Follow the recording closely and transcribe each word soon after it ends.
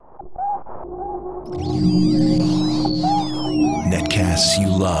Netcasts you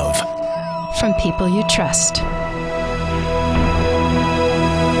love. From people you trust.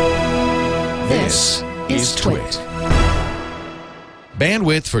 This is Twit.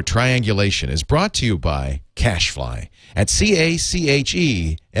 Bandwidth for Triangulation is brought to you by Cashfly at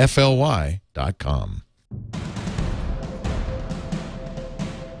CACHEFLY.com.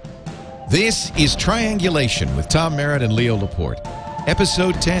 This is Triangulation with Tom Merritt and Leo Laporte,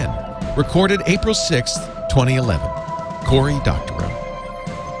 Episode 10, recorded April 6th, 2011. Cory, Doctorow.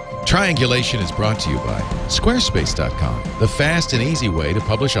 Triangulation is brought to you by Squarespace.com, the fast and easy way to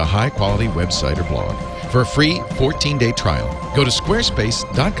publish a high-quality website or blog. For a free 14-day trial, go to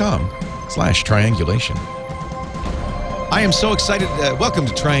squarespace.com/triangulation. I am so excited. Welcome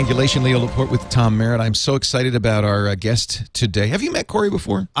to Triangulation, Leo Laporte with Tom Merritt. I'm so excited about our guest today. Have you met Cory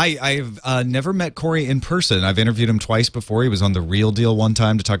before? I've never met Cory in person. I've interviewed him twice before. He was on The Real Deal one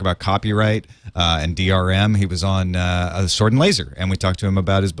time to talk about copyright and DRM. He was on Sword and Laser, and we talked to him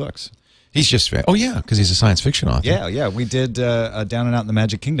about his books. He's just oh yeah, because he's a science fiction author. Yeah. We did Down and Out in the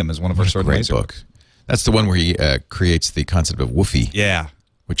Magic Kingdom as one of our Sword and Laser books. That's the one where he creates the concept of woofy. Yeah.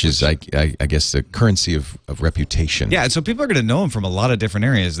 Which is, I guess, the currency of reputation. Yeah, and so people are going to know him from a lot of different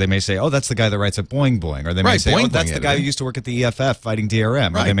areas. They may say, oh, that's the guy that writes at Boing Boing. Or they may say, oh, that's the guy who used to work at the EFF fighting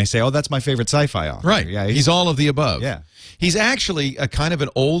DRM. Or they may say, oh, that's my favorite sci-fi author. Right. Yeah, he's all of the above. Yeah. He's actually a kind of an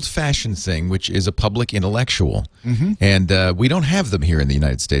old-fashioned thing, which is a public intellectual. Mm-hmm. And we don't have them here in the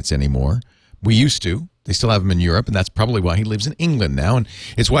United States anymore. We used to. They still have him in Europe, and that's probably why he lives in England now. And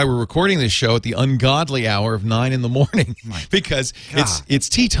it's why we're recording this show at the ungodly hour of 9 in the morning, because it's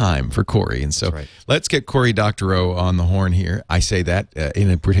tea time for Cory. And so let's get Cory Doctorow on the horn here. I say that in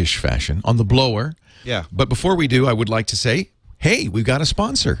a British fashion, on the blower. Yeah. But before we do, I would like to say, hey, we've got a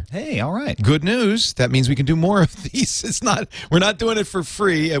sponsor. Hey, all right. Good news. That means we can do more of these. We're not doing it for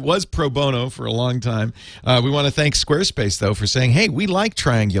free. It was pro bono for a long time. We want to thank Squarespace, though, for saying, hey, we like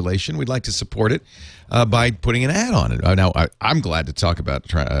Triangulation. We'd like to support it by putting an ad on it. Now, I'm glad to talk about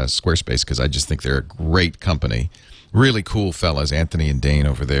Squarespace because I just think they're a great company. Really cool fellas, Anthony and Dane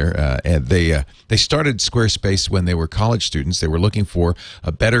over there. And they started Squarespace when they were college students. They were looking for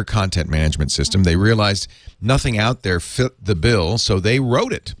a better content management system. They realized nothing out there fit the bill, so they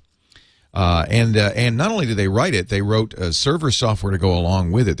wrote it. And not only did they write it, they wrote server software to go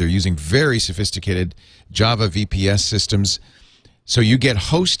along with it. They're using very sophisticated Java VPS systems. So you get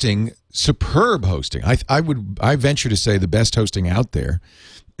hosting, superb hosting. I venture to say the best hosting out there.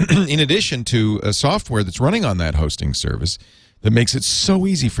 In addition to a software that's running on that hosting service that makes it so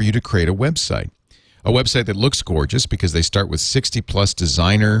easy for you to create a website that looks gorgeous because they start with 60-plus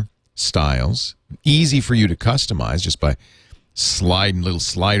designer styles, easy for you to customize just by sliding little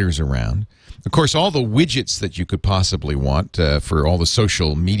sliders around. Of course, all the widgets that you could possibly want for all the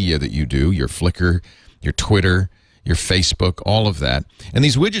social media that you do, your Flickr, your Twitter, your Facebook, all of that. And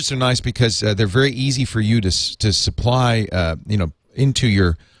these widgets are nice because they're very easy for you to supply, into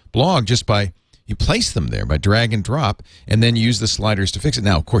your blog just by you place them there by drag and drop and then use the sliders to fix it.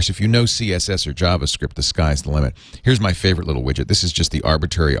 Now, of course, if you know CSS or JavaScript, the sky's the limit. Here's my favorite little widget. This is just the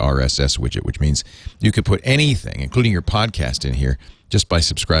arbitrary RSS widget, which means you could put anything, including your podcast, in here just by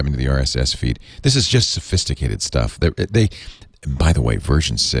subscribing to the RSS feed. This is just sophisticated stuff. By the way,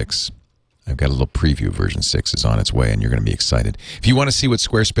 version 6, I've got a little preview. Version 6 is on its way, and you're going to be excited. If you want to see what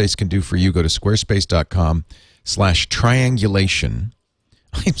Squarespace can do for you, go to squarespace.com/triangulation.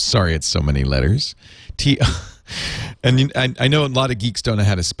 I'm sorry, it's so many letters. And I know a lot of geeks don't know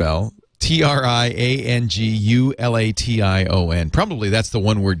how to spell. Triangulation. Probably that's the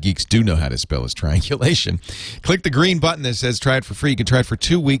one word geeks do know how to spell is triangulation. Click the green button that says try it for free. You can try it for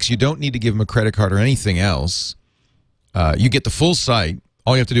 2 weeks. You don't need to give them a credit card or anything else. You get the full site.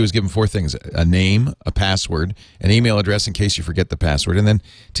 All you have to do is give them 4 things: a name, a password, an email address in case you forget the password. And then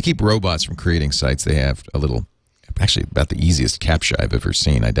to keep robots from creating sites, they have a little... Actually, about the easiest CAPTCHA I've ever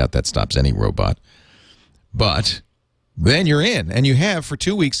seen. I doubt that stops any robot. But then you're in, and you have, for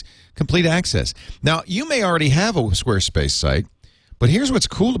 2 weeks, complete access. Now, you may already have a Squarespace site, but here's what's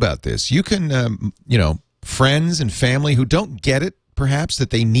cool about this. You can, friends and family who don't get it, perhaps,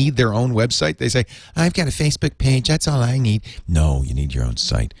 that they need their own website. They say, I've got a Facebook page. That's all I need. No, you need your own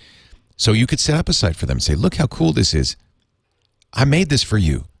site. So you could set up a site for them and say, look how cool this is. I made this for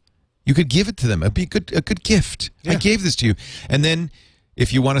you. You could give it to them. It'd be a good gift. Yeah. I gave this to you. And then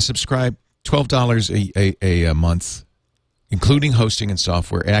if you want to subscribe, $12 a month, including hosting and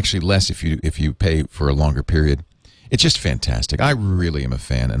software, actually less if you pay for a longer period. It's just fantastic. I really am a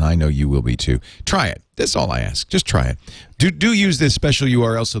fan, and I know you will be too. Try it. That's all I ask. Just try it. Do use this special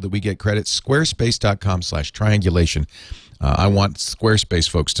URL so that we get credit, squarespace.com/triangulation. I want Squarespace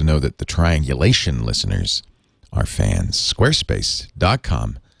folks to know that the Triangulation listeners are fans.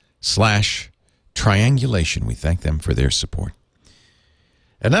 Squarespace.com/triangulation. We thank them for their support.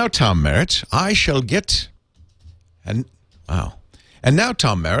 And now, Tom Merritt, I shall get... And now,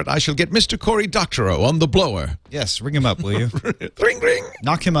 Tom Merritt, I shall get Mr. Cory Doctorow on the blower. Yes, ring him up, will you? Ring, ring.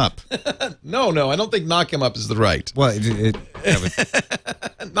 Knock him up. No, I don't think knock him up is the right. Well,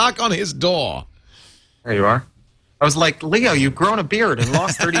 Knock on his door. There you are. I was like, Leo, you've grown a beard and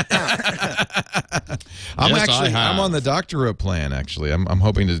lost 30 pounds. I'm on the Doctorow plan, actually. I'm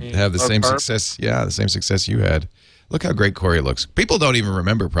hoping to have the same success. Yeah, the same success you had. Look how great Cory looks. People don't even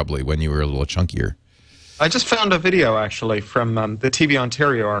remember probably when you were a little chunkier. I just found a video, actually, from the TV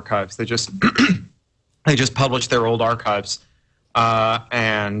Ontario archives. They just they just published their old archives. There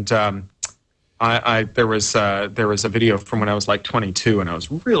was a video from when I was like 22 and I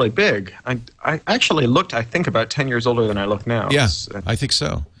was really big. I actually looked, I think, about 10 years older than I look now. Yeah, I think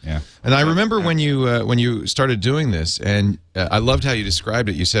so. Yeah. And I remember when you started doing this, and I loved how you described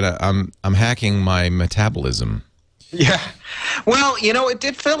it. You said, I'm hacking my metabolism. Yeah. Well, it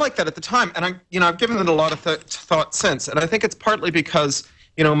did feel like that at the time. And I've given it a lot of thought since. And I think it's partly because,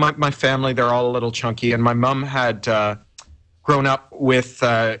 my family, they're all a little chunky. And my mom had grown up with,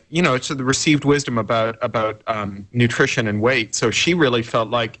 received wisdom about nutrition and weight. So she really felt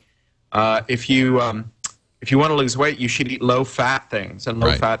like if you want to lose weight, you should eat low-fat things. And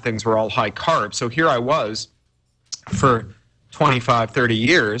low-fat things were all high carb. So here I was for 25, 30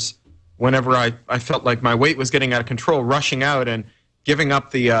 years. Whenever I felt like my weight was getting out of control, rushing out and giving up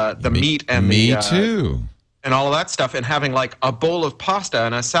the meat and too, and all of that stuff, and having like a bowl of pasta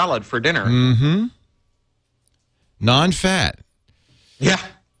and a salad for dinner. Mm-hmm. Non-fat. Yeah.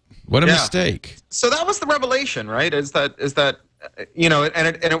 What a mistake. So that was the revelation, right? Is that and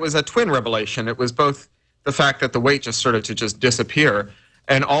it was a twin revelation. It was both the fact that the weight just started to just disappear,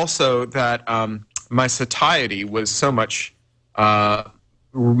 and also that my satiety was so much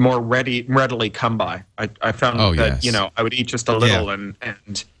more readily come by. I found that I would eat just a little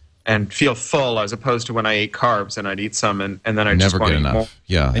and feel full, as opposed to when I ate carbs and I'd eat some and then I never just want get to eat enough. more.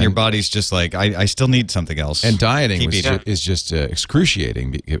 Yeah, and your body's just like, I still need something else. And dieting is just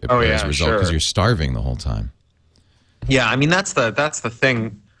excruciating as a result, because you're starving the whole time. Yeah, I mean that's the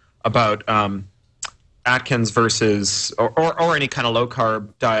thing about Atkins versus or any kind of low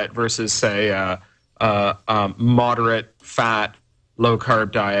carb diet versus say moderate fat low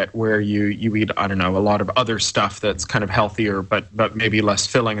carb diet where you eat, I don't know, a lot of other stuff that's kind of healthier but maybe less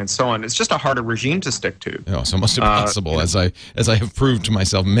filling and so on. It's just a harder regime to stick to. It's almost impossible, as I have proved to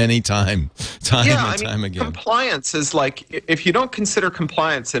myself many time again. Compliance is like, if you don't consider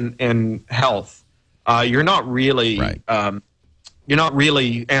compliance in health, you're not really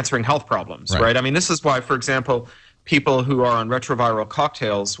answering health problems, right? I mean, this is why, for example, people who are on retroviral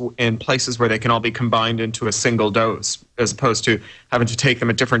cocktails in places where they can all be combined into a single dose, as opposed to having to take them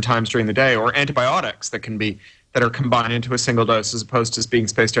at different times during the day, or antibiotics that are combined into a single dose as opposed to being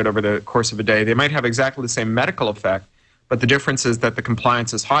spaced out over the course of a day. They might have exactly the same medical effect, but the difference is that the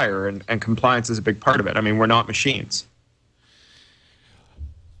compliance is higher, and compliance is a big part of it. I mean, we're not machines.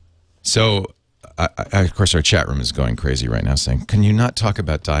 So, of course, our chat room is going crazy right now, saying, "Can you not talk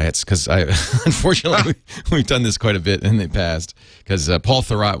about diets?" Because unfortunately, we've done this quite a bit in the past. Because Paul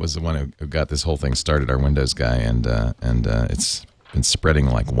Thurrott was the one who got this whole thing started, our Windows guy, and it's been spreading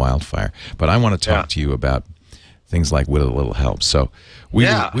like wildfire. But I want to talk to you about things like with a little help. So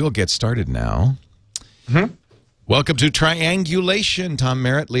we'll get started now. Mm-hmm. Welcome to Triangulation. Tom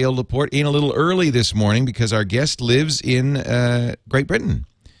Merritt, Leo Laporte, in a little early this morning because our guest lives in Great Britain.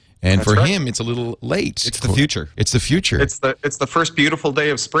 And That's for right. him, it's a little late. It's the future. It's the future. It's the first beautiful day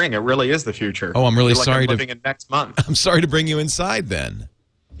of spring. It really is the future. Oh, I'm really I feel like sorry I'm living in next month. I'm sorry to bring you inside then.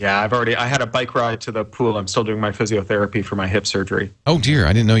 Yeah, I had a bike ride to the pool. I'm still doing my physiotherapy for my hip surgery. Oh dear,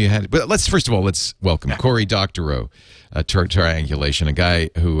 I didn't know you had it. But let's welcome Cory Doctorow, Triangulation, a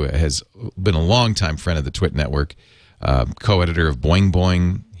guy who has been a longtime friend of the Twit Network, co-editor of Boing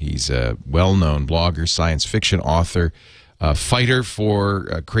Boing. He's a well-known blogger, science fiction author, fighter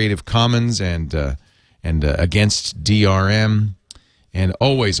for Creative Commons and against DRM, and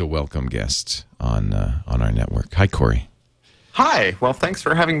always a welcome guest on our network. Hi, Cory. Hi. Well, thanks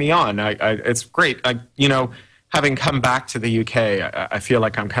for having me on. It's great. Having come back to the UK, I feel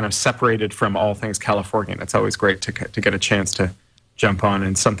like I'm kind of separated from all things Californian. It's always great to get a chance to jump on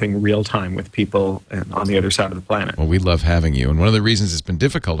in something real time with people on the other side of the planet. Well, we love having you, and one of the reasons it's been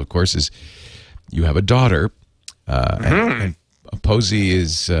difficult, of course, is you have a daughter. And Posey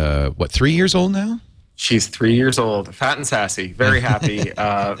is, 3 years old now? She's 3 years old, fat and sassy, very happy,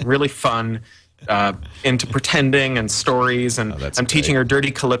 really fun. into pretending and stories, and that's I'm great. teaching her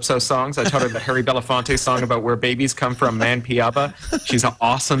dirty calypso songs. I taught her the Harry Belafonte song about where babies come from, Man Piaba. She's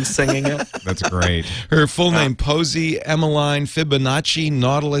awesome singing it. That's great. Her full name, Posey Emmeline Fibonacci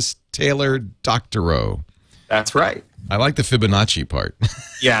Nautilus Taylor Doctorow. That's right. I like the Fibonacci part.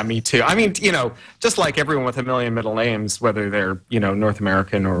 Yeah, me too. I mean, just like everyone with a million middle names, whether they're, North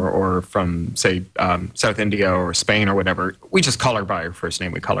American or from, say, South India or Spain or whatever, we just call her by her first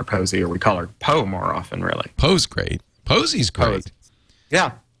name. We call her Posey, or we call her Poe more often, really. Poe's great. Posey's great. Pose.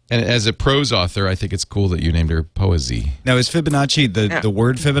 Yeah. And as a prose author, I think it's cool that you named her Poesy. Now, is Fibonacci the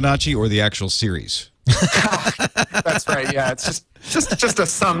word Fibonacci or the actual series? That's right. Yeah, it's just a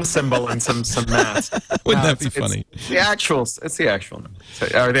sum symbol and some math. Wouldn't that be funny? It's the actual name,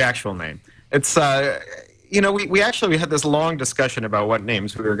 or the actual name. It's we had this long discussion about what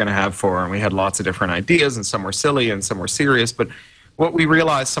names we were going to have for her, and we had lots of different ideas, and some were silly and some were serious. But what we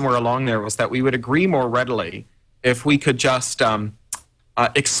realized somewhere along there was that we would agree more readily if we could just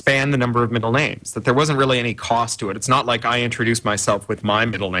expand the number of middle names, that there wasn't really any cost to it. It's not like I introduce myself with my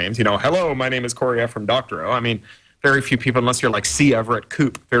middle names. Hello, my name is Cory from Doctorow. I mean, very few people, unless you're like C. Everett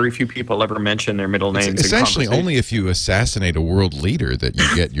Koop, very few people ever mention their middle names. It's essentially only if you assassinate a world leader that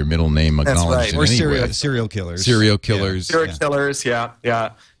you get your middle name acknowledged. That's right. In any way. Serial killers. Serial killers. Serial killers, yeah.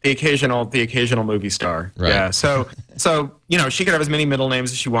 The occasional movie star. Right. Yeah. So she could have as many middle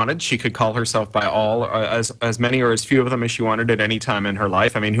names as she wanted. She could call herself by all, as many or as few of them as she wanted at any time in her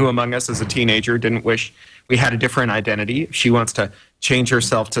life. I mean, who among us as a teenager didn't wish we had a different identity? If she wants to change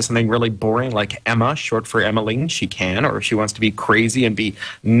herself to something really boring like Emma, short for Emmeline, she can. Or if she wants to be crazy and be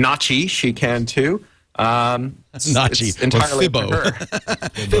Nachi, she can too. Nachi it's entirely or Fibbo.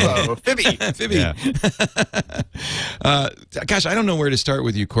 for her. Fibby. Gosh, I don't know where to start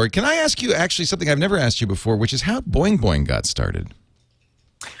with you, Cory. Can I ask you actually something I've never asked you before, which is how Boing Boing got started?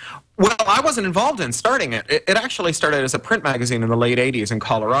 Well, I wasn't involved in starting it. It actually started as a print magazine in the late 80s in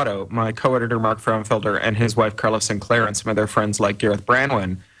Colorado. My co-editor, Mark Frauenfelder, and his wife, Carla Sinclair, and some of their friends like Gareth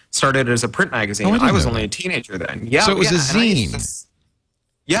Branwyn started it as a print magazine. Oh, I was only a teenager then. Yeah, so it was a zine.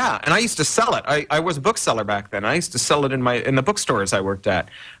 And I used to sell it. I was a bookseller back then. I used to sell it in the bookstores I worked at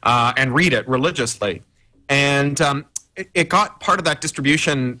and read it religiously. And it got part of that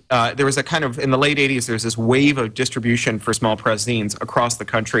distribution. There was a kind of, in the late 80s, there was this wave of distribution for small press zines across the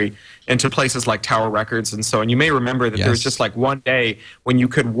country into places like Tower Records and so on. You may remember that there was just like one day when you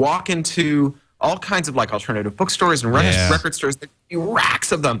could walk into all kinds of like alternative bookstores and record stores, there'd be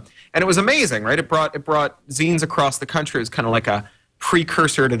racks of them. And it was amazing, right? It brought zines across the country. It was kind of like a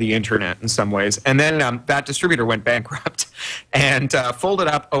precursor to the internet in some ways. And then that distributor went bankrupt and folded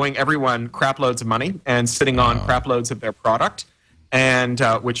up, owing everyone crap loads of money and sitting on crap loads of their product, and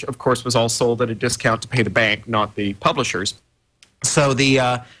which of course was all sold at a discount to pay the bank, not the publishers. So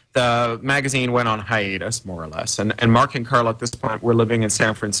the magazine went on hiatus, more or less. And Mark and Carl at this point were living in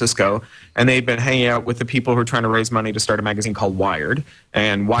San Francisco, and they'd been hanging out with the people who were trying to raise money to start a magazine called Wired,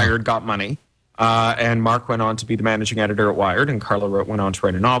 and Wired got money. And Mark went on to be the managing editor at Wired, and Carla went on to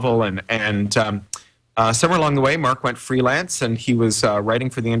write a novel. And somewhere along the way, Mark went freelance, and he was writing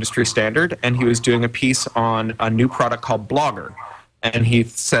for the Industry Standard, and he was doing a piece on a new product called Blogger. And he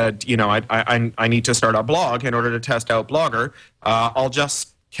said, I need to start a blog in order to test out Blogger. I'll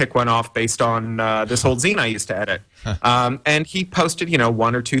just kick one off based on this old zine I used to edit. And he posted,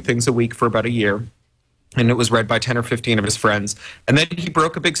 one or two things a week for about a year. And it was read by 10 or 15 of his friends. And then he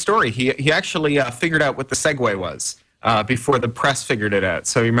broke a big story. He actually figured out what the segue was before the press figured it out.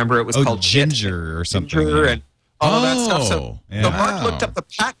 So you remember it was called Ginger or something. Ginger and all of that stuff. So yeah. Mark looked up the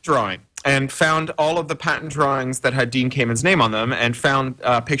patent drawing and found all of the patent drawings that had Dean Kamen's name on them, and found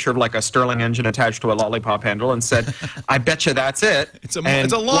a picture of like a Stirling engine attached to a lollipop handle, and said, I bet you that's it. It's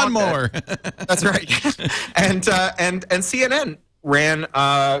a lawnmower. That's right. And CNN ran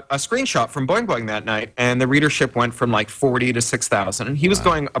a screenshot from Boing Boing that night, and the readership went from like 40 to 6,000. And he was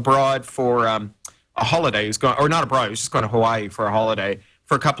going abroad for a holiday. He was going, or not abroad, he was just going to Hawaii for a holiday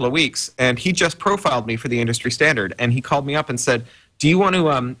for a couple of weeks. And he just profiled me for the Industry Standard, and he called me up and said, do you want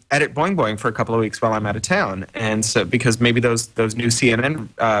to edit Boing Boing for a couple of weeks while I'm out of town? And so, because maybe those new CNN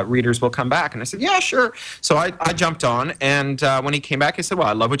readers will come back. And I said, yeah, sure. So I jumped on, and when he came back, he said, well,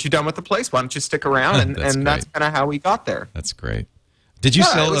 I love what you've done with the place. Why don't you stick around? And that's kind of how we got there. That's great. Did you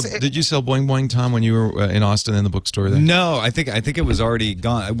sell Boing Boing, Tom, when you were in Austin in the bookstore there? No, I think it was already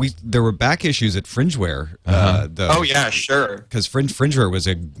gone. There were back issues at Fringeware. Oh yeah, sure. Because Fringeware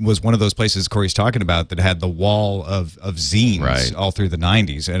was one of those places Cory's talking about that had the wall of zines all through the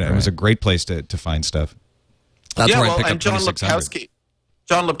 90s, and it was a great place to find stuff. That's where I picked up and John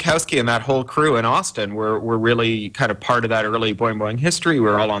John Lubkowski and that whole crew in Austin were really kind of part of that early Boing Boing history. We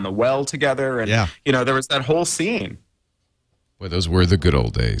were all on the well together, and there was that whole scene. Boy, those were the good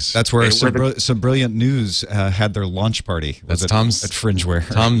old days. That's where some Brilliant News had their launch party. That's Tom's at Fringewear.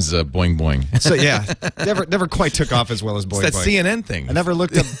 Tom's Boing Boing. So yeah, never quite took off as well as Boing It's that Boing. CNN thing. I never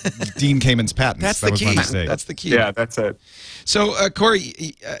looked up Dean Kamen's patents. That was my key. mistake. That's the key. Yeah, that's it. So, Cory,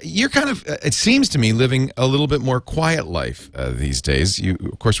 you're kind of, it seems to me, living a little bit more quiet life these days. You,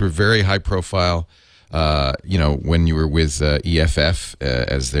 of course, were very high profile, when you were with EFF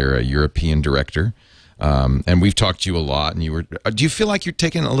as their European director. And we've talked to you a lot. And you were. Do you feel like you're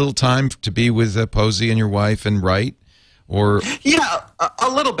taking a little time to be with Posey and your wife and write? Or yeah,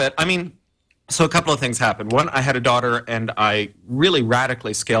 a little bit. I mean, so a couple of things happened. One, I had a daughter, and I really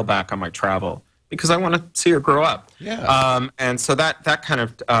radically scaled back on my travel because I want to see her grow up. Yeah. And so that kind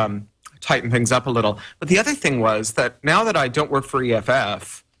of tightened things up a little. But the other thing was that now that I don't work for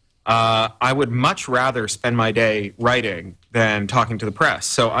EFF, I would much rather spend my day writing than talking to the press.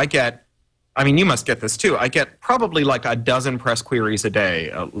 So I mean, you must get this too. I get probably like a dozen press queries a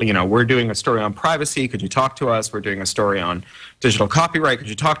day. We're doing a story on privacy. Could you talk to us? We're doing a story on digital copyright. Could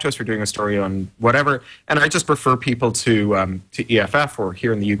you talk to us? We're doing a story on whatever. And I just refer people to EFF or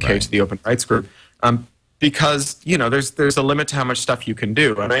here in the UK to the Open Rights Group because there's a limit to how much stuff you can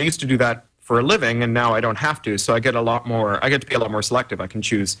do. And I used to do that for a living, and now I don't have to. So I get to be a lot more selective. I can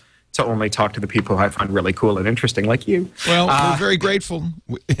choose to only talk to the people who I find really cool and interesting, like you. Well, we're very grateful.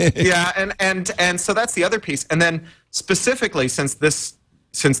 Yeah, and so that's the other piece. And then specifically since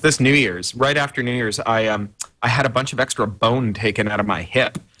this New Year's, right after New Year's, I had a bunch of extra bone taken out of my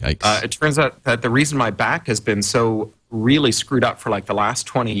hip. Yikes. It turns out that the reason my back has been so really screwed up for like the last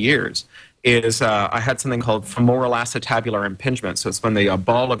 20 years is I had something called femoral acetabular impingement. So it's when the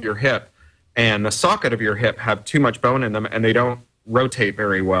ball of your hip and the socket of your hip have too much bone in them, and they don't rotate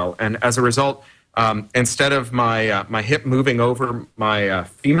very well. And as a result, instead of my hip moving over my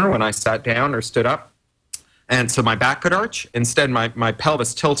femur when I sat down or stood up, and so my back could arch, instead my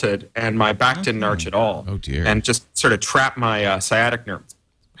pelvis tilted and my back didn't arch at all. Oh, dear. And just sort of trapped my sciatic nerve.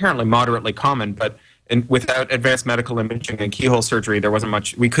 Apparently moderately common, but without advanced medical imaging and keyhole surgery, there wasn't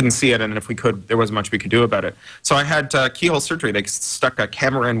much. We couldn't see it, and if we could, there wasn't much we could do about it. So I had keyhole surgery. They stuck a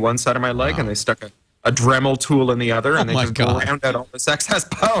camera in one side of my leg, and they stuck a Dremel tool in the other, and they just ground out all this excess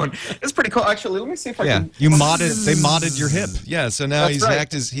bone. It's pretty cool. Actually, let me see if I can. They modded your hip. Yeah, so now he's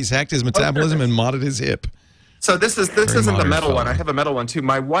hacked his metabolism and modded his hip. So this isn't the metal one. I have a metal one too.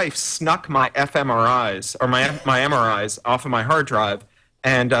 My wife snuck my fMRIs or my MRIs off of my hard drive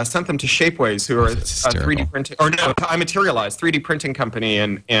and sent them to Shapeways, who are a 3D printing I Materialize 3D printing company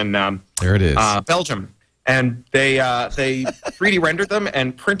in there it is. Belgium. And they 3D rendered them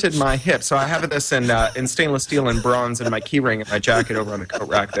and printed my hip. So I have this in stainless steel and bronze in my keyring and my jacket over on the coat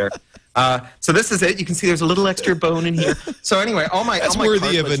rack there. So this is it. You can see there's a little extra bone in here. So anyway, that's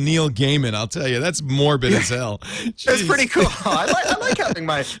worthy of a Neil Gaiman, I'll tell you. That's morbid as hell. It's pretty cool. I like having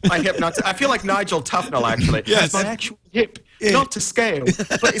my hip not. I feel like Nigel Tufnell actually. Yes. It's my actual hip, not to scale,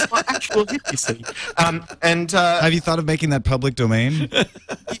 but it's my actual hip. You see. Have you thought of making that public domain?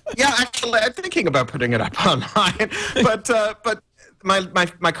 Yeah, actually, I'm thinking about putting it up online, but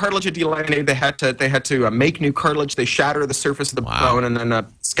my cartilage had delaminated. They had to make new cartilage. They shatter the surface of the bone, and then a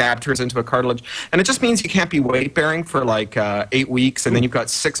scab turns into a cartilage. And it just means you can't be weight bearing for like 8 weeks, and then you've got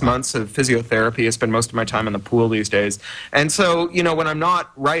 6 months of physiotherapy. I spend most of my time in the pool these days. And so when I'm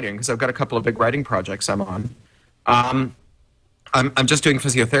not writing, because I've got a couple of big writing projects I'm on, I'm just doing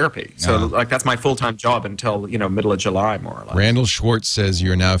physiotherapy. So like that's my full-time job until middle of July, more or less. Randall Schwartz says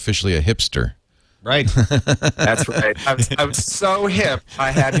you're now officially a hipster. Right. That's right. I was so hip, I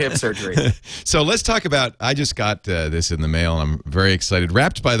had hip surgery. So let's talk about, I just got this in the mail, and I'm very excited.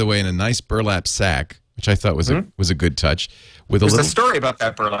 Wrapped, by the way, in a nice burlap sack, which I thought was a good touch. There's a story about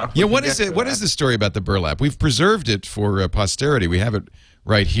that burlap. Yeah, what is it? What is the story about the burlap? We've preserved it for posterity. We have it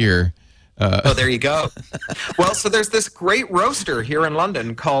right here. There you go. Well, so there's this great roaster here in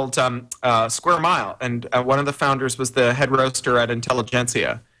London called Square Mile, and one of the founders was the head roaster at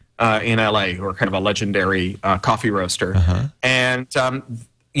Intelligentsia. In LA, who are kind of a legendary coffee roaster. And,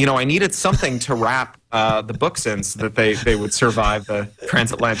 I needed something to wrap the books in so that they would survive the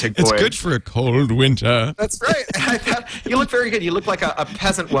transatlantic voyage. It's good for a cold winter. That's right. I thought, you look very good. You look like a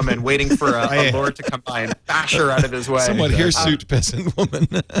peasant woman waiting for a lord to come by and bash her out of his way. Somewhat hirsute peasant woman.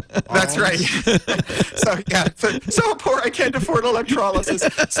 That's right. So, yeah. So poor I can't afford electrolysis.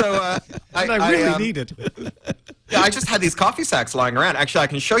 So I really need it. Yeah, I just had these coffee sacks lying around. Actually, I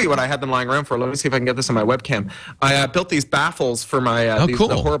can show you what I had them lying around for. Let me see if I can get this on my webcam. I built these baffles for my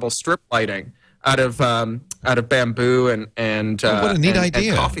the horrible strip lighting. out of bamboo and what a neat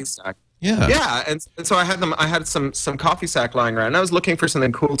idea. and coffee sack. Yeah. Yeah, and so I had some coffee sack lying around. And I was looking for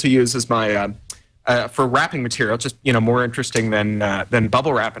something cool to use as my for wrapping material, just more interesting than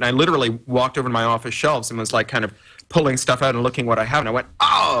bubble wrap. And I literally walked over to my office shelves and was like kind of pulling stuff out and looking what I have. And I went,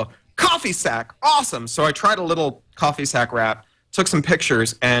 oh, coffee sack, awesome! So I tried a little coffee sack wrap, took some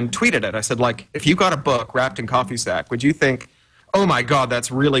pictures, and tweeted it. I said, like, if you got a book wrapped in coffee sack, would you think, oh my God, that's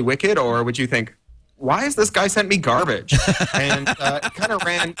really wicked, or would you think, why has this guy sent me garbage? And it kind of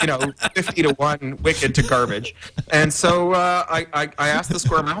ran, 50 to 1 wicked to garbage. And so I asked the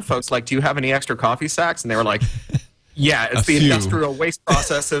Square Mile folks, like, do you have any extra coffee sacks? And they were like, yeah, it's the industrial waste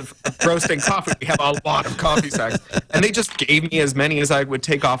process of roasting coffee. We have a lot of coffee sacks. And they just gave me as many as I would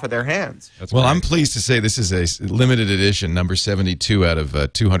take off of their hands. Well, I'm pleased to say this is a limited edition, number 72 out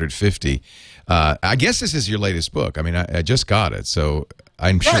of 250. I guess this is your latest book. I mean, I just got it, so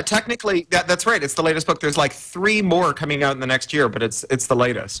I'm sure. Yeah, technically, that's right. It's the latest book. There's like 3 more coming out in the next year, but it's the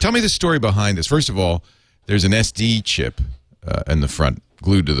latest. Tell me the story behind this. First of all, there's an SD chip in the front,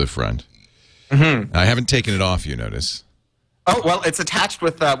 glued to the front. Mm-hmm. I haven't taken it off, you notice. Oh, well, it's attached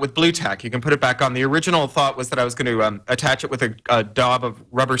with blue tack. You can put it back on. The original thought was that I was going to attach it with a daub of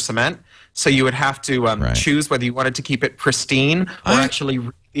rubber cement, so you would have to choose whether you wanted to keep it pristine or actually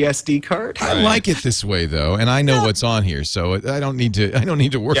read the SD card. I like it this way, though, and I know what's on here, so I don't need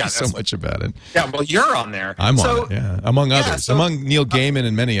to worry so much about it. Yeah, well, you're on there. I'm on it, yeah, among others, among Neil Gaiman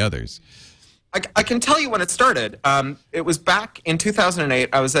and many others. I can tell you when it started. It was back in 2008.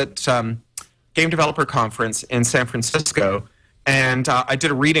 I was at Game Developer Conference in San Francisco, and I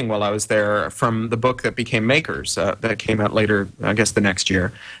did a reading while I was there from the book that became Makers that came out later, I guess the next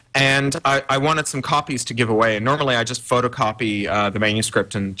year. And I wanted some copies to give away. And normally I just photocopy the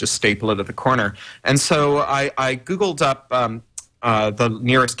manuscript and just staple it at the corner. And so I Googled up the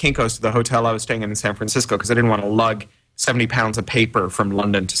nearest Kinko's to the hotel I was staying in San Francisco because I didn't want to lug 70 pounds of paper from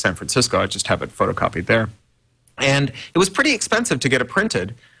London to San Francisco. I just have it photocopied there. And it was pretty expensive to get it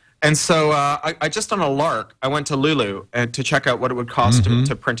printed. And so I just on a lark, I went to Lulu to check out what it would cost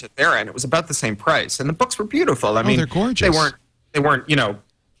to print it there, and it was about the same price. And the books were beautiful. I mean, they're gorgeous. They weren't.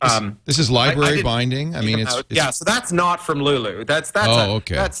 This is library binding. I mean, it's yeah. So that's not from Lulu. That's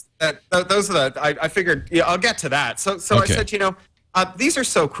okay. Those are the. I figured I'll get to that. So Okay. I said, these are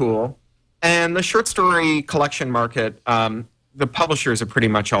so cool, and the short story collection market. The publishers are pretty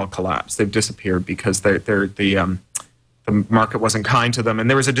much all collapsed. They've disappeared because the market wasn't kind to them, and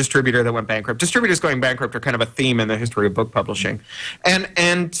there was a distributor that went bankrupt. Distributors going bankrupt are kind of a theme in the history of book publishing. And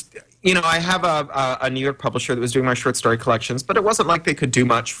I have a New York publisher that was doing my short story collections, but it wasn't like they could do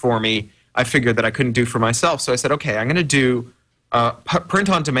much for me. I figured that I couldn't do for myself, so I said, okay, I'm going to do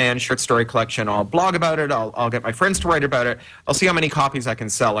print-on-demand short story collection. I'll blog about it. I'll get my friends to write about it. I'll see how many copies I can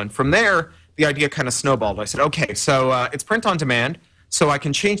sell. And from there, the idea kind of snowballed. I said, okay, so it's print-on-demand. So I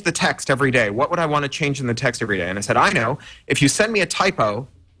can change the text every day. What would I want to change in the text every day? And I said, I know. If you send me a typo,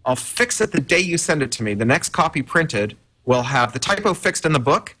 I'll fix it the day you send it to me. The next copy printed will have the typo fixed in the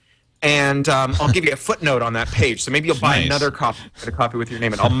book, and I'll give you a footnote on that page. So maybe you'll buy another copy, get a copy with your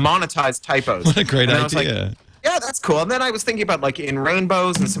name in. I'll monetize typos. What a great idea. I was like, yeah, that's cool. And then I was thinking about like in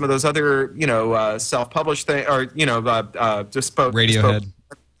Rainbows and some of those other, self-published things, or bespoke Radiohead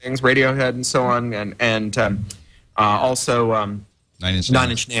things, Radiohead and so on, and also. Nine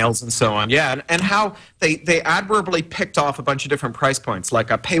Inch Nails and so on. Yeah, and how they admirably picked off a bunch of different price points,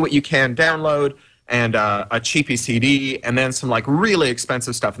 like a pay what you can download and a cheapy CD, and then some like really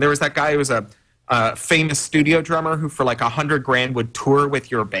expensive stuff. And there was that guy who was a famous studio drummer who for like $100,000 would tour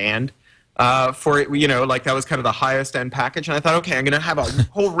with your band for it. Like that was kind of the highest end package. And I thought, okay, I'm going to have a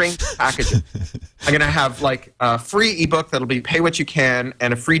whole range of packages. I'm going to have like a free ebook that'll be pay what you can,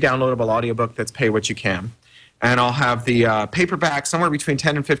 and a free downloadable audiobook that's pay what you can. And I'll have the paperback somewhere between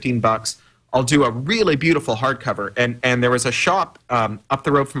 $10 and $15. I'll do a really beautiful hardcover. And there was a shop up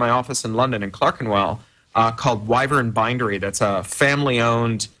the road from my office in London in Clerkenwell called Wyvern Bindery. That's a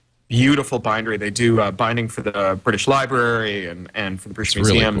family-owned, beautiful bindery. They do binding for the British Library and for the British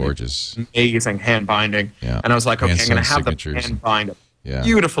Museum. Really gorgeous. Amazing hand binding. Yeah. And I was like, okay, I'm going to have them signatures. hand bind it. Yeah.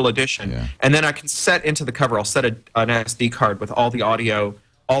 Beautiful edition. Yeah. And then I can set into the cover, I'll set an SD card with all the audio,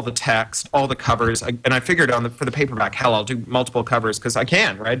 all the text, all the covers, and I figured for the paperback, hell, I'll do multiple covers because I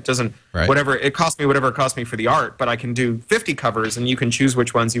can, right? It doesn't, whatever it cost me for the art, but I can do 50 covers, and you can choose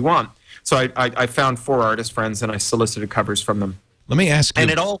which ones you want. So I found 4 artist friends, and I solicited covers from them. Let me ask you.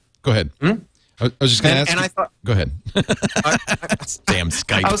 And it all. Go ahead. I was just going to ask. And you, I thought. Go ahead. Damn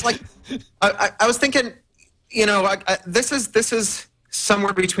Skype. I was like, I was thinking, this is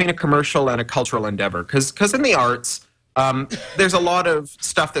somewhere between a commercial and a cultural endeavor, because in the arts, there's a lot of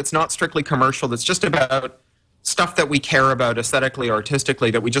stuff that's not strictly commercial, that's just about stuff that we care about aesthetically or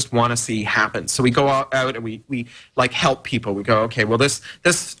artistically that we just want to see happen. So we go out and we like help people. We go, okay, well this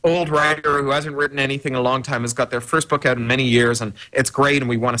old writer who hasn't written anything in a long time has got their first book out in many years and it's great and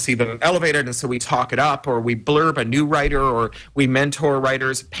we want to see them elevated, and so we talk it up, or we blurb a new writer, or we mentor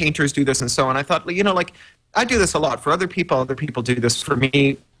writers, painters do this and so on. I thought, you know, like I do this a lot for other people do this for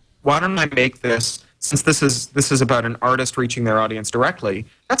me. Why don't I make this, since this is about an artist reaching their audience directly,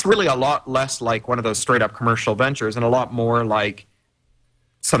 that's really a lot less like one of those straight up commercial ventures and a lot more like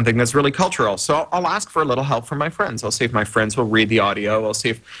something that's really cultural. So I'll ask for a little help from my friends. I'll see if my friends will read the audio. I'll see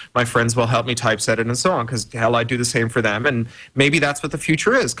if my friends will help me typeset it and so on, because hell, I do the same for them. And maybe that's what the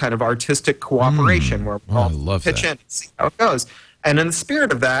future is, kind of artistic cooperation where we'll pitch in and see how it goes. And in the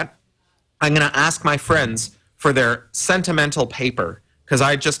spirit of that, I'm going to ask my friends for their sentimental paper, because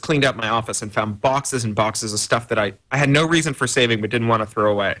I just cleaned out my office and found boxes and boxes of stuff that I had no reason for saving but didn't want to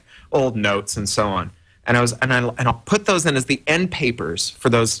throw away, old notes and so on. And I'll put those in as the end papers for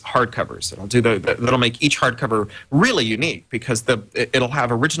those hardcovers. And I'll do that'll make each hardcover really unique, because it'll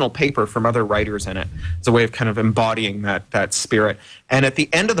have original paper from other writers in it. It's a way of kind of embodying that spirit. And at the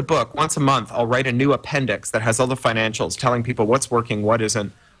end of the book, once a month, I'll write a new appendix that has all the financials, telling people what's working, what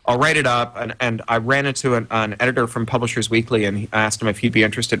isn't. I'll write it up, and I ran into an editor from Publishers Weekly, and I asked him if he'd be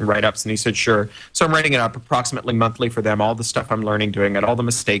interested in write-ups, and he said sure. So I'm writing it up approximately monthly for them, all the stuff I'm learning, doing it, all the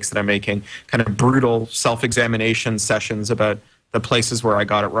mistakes that I'm making, kind of brutal self-examination sessions about the places where I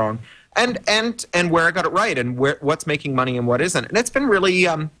got it wrong, and where I got it right, and what's making money and what isn't. And it's been really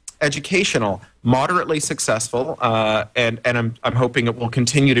educational, moderately successful, and I'm hoping it will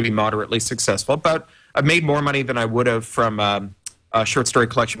continue to be moderately successful. But I've made more money than I would have from a short story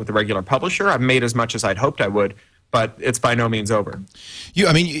collection with a regular publisher. I've made as much as I'd hoped I would, but it's by no means over.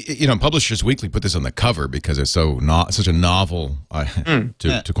 I mean, Publishers Weekly put this on the cover because it's such a novel,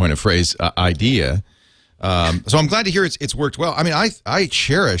 to coin a phrase, idea. So I'm glad to hear it's worked well. I mean, I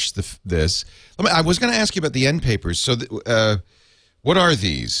cherish this. I was going to ask you about the end papers. So, what are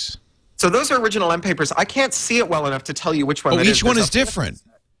these? So those are original end papers. I can't see it well enough to tell you which one. Oh, each one is different.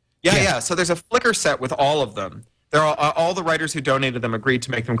 Yeah. So there's a Flickr set with all of them. All the writers who donated them agreed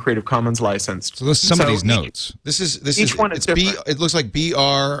to make them Creative Commons licensed. So those somebody's notes. This is each one is different. It looks like Bri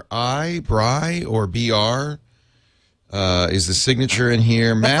or BR is the signature in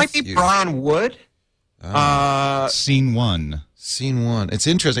here. That might be Brian Wood. Scene one. It's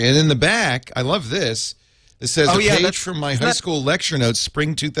interesting. And in the back, I love this. It says a page from my high school lecture notes,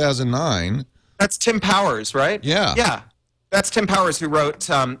 spring 2009. That's Tim Powers, right? Yeah. Yeah. That's Tim Powers, who wrote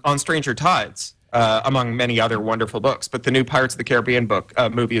On Stranger Tides. Among many other wonderful books, but the new Pirates of the Caribbean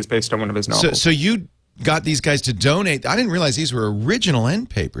movie is based on one of his novels. So you got these guys to donate. I didn't realize these were original end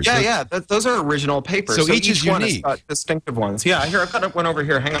papers. Yeah, those are original papers. So each is one unique. Has got distinctive ones. Yeah, here, I've got one over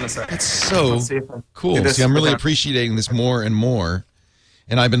here. Hang on a second. That's so cool. See, I'm really appreciating this more and more.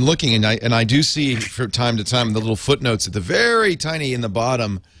 And I've been looking, and I do see from time to time the little footnotes at the very tiny in the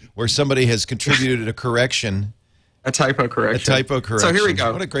bottom where somebody has contributed a correction. A typo correction. So here we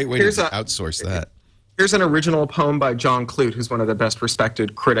go. What a great way to outsource that. Here's an original poem by John Clute, who's one of the best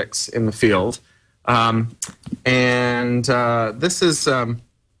respected critics in the field. This is a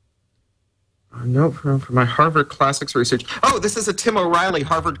note from my Harvard Classics research. Oh, this is a Tim O'Reilly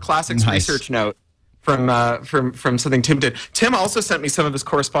Harvard Classics research note from something Tim did. Tim also sent me some of his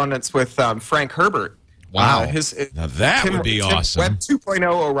correspondence with Frank Herbert. Wow. Now that would be awesome. Web 2.0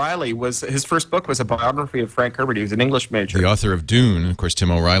 O'Reilly his first book was a biography of Frank Herbert. He was an English major. The author of Dune. Of course, Tim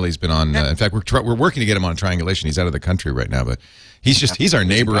O'Reilly's been on. In fact, we're working to get him on Triangulation. He's out of the country right now, but he's our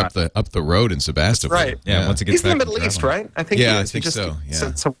neighbor up the road in Sebastopol. That's right. Yeah. Once it gets he's back in the Middle East, right? I think. Yeah, I think so.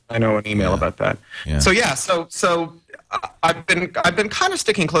 Yeah. So I know an email about that. Yeah. So I've been kind of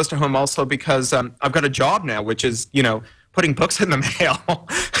sticking close to home also because I've got a job now, which is putting books in the mail.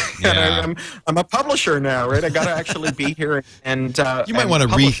 And I'm a publisher now, right? I got to actually be here and you might want to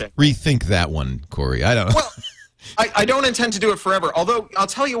rethink that one, Cory. I don't know. Well, I don't intend to do it forever. Although I'll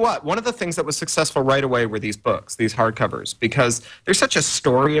tell you what, one of the things that was successful right away were these books, these hardcovers, because there's such a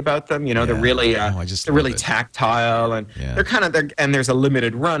story about them. They're really they're really tactile, and they're kind of and there's a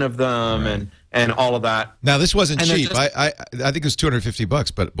limited run of them, and all of that. Now this wasn't cheap. I think it was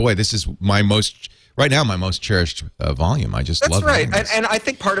 $250, but boy, this is my most cherished volume. I just love it. That's right, and I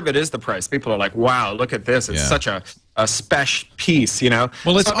think part of it is the price. People are like, "Wow, look at this! It's such a special piece,"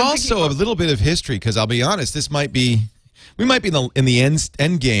 Well, it's also a little bit of history because I'll be honest, this might be We might be in the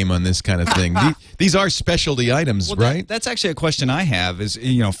end game on this kind of thing. These are specialty items, right? That's actually a question I have. Is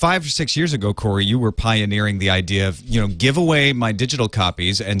 5 or 6 years ago, Cory, you were pioneering the idea of give away my digital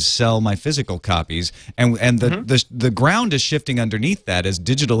copies and sell my physical copies, and the ground is shifting underneath that as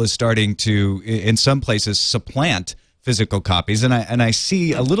digital is starting to, in some places, supplant physical copies, and I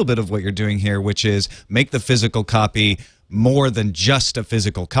see a little bit of what you're doing here, which is make the physical copy more than just a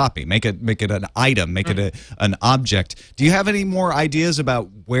physical copy. Make it an item, make it an object. Do you have any more ideas about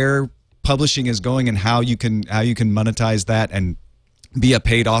where publishing is going and how you can monetize that and be a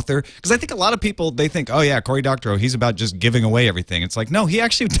paid author? Because I think a lot of people, they think, oh yeah, Cory Doctorow, he's about just giving away everything. It's like, no, he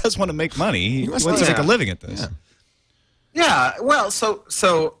actually does want to make money. He wants to make a living at this. Yeah. Well, so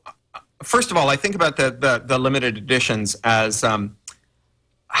first of all, I think about the limited editions as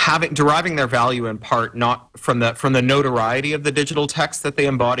deriving their value in part not from the notoriety of the digital text that they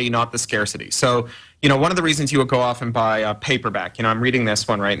embody, not the scarcity. So, one of the reasons you would go off and buy a paperback, I'm reading this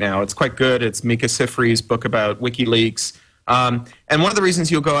one right now. It's quite good. It's Mika Sifry's book about WikiLeaks. And one of the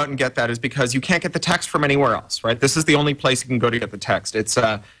reasons you'll go out and get that is because you can't get the text from anywhere else, right? This is the only place you can go to get the text. It's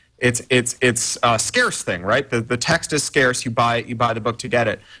a scarce thing, right? The text is scarce. You buy the book to get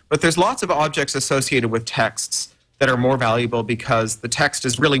it. But there's lots of objects associated with texts that are more valuable because the text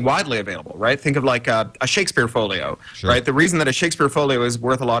is really widely available, right? Think of like a Shakespeare folio, right? The reason that a Shakespeare folio is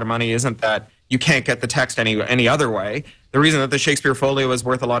worth a lot of money isn't that you can't get the text any other way. The reason that the Shakespeare folio is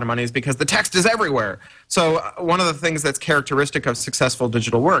worth a lot of money is because the text is everywhere. So one of the things that's characteristic of successful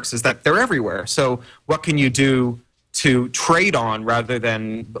digital works is that they're everywhere. So what can you do to trade on rather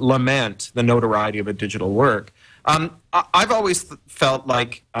than lament the notoriety of a digital work? I've always felt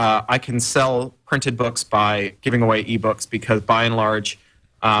like I can sell printed books by giving away ebooks because, by and large,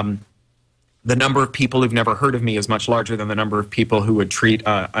 the number of people who've never heard of me is much larger than the number of people who would treat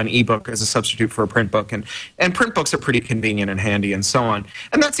an ebook as a substitute for a print book. And print books are pretty convenient and handy and so on.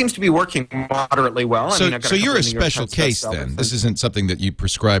 And that seems to be working moderately well. So you're a special case then. This isn't something that you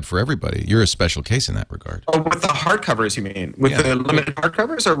prescribe for everybody. You're a special case in that regard. Oh, with the hardcovers, you mean? With the limited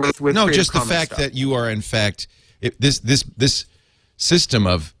hardcovers or with No, just the Commons fact stuff? that you are, in fact, this system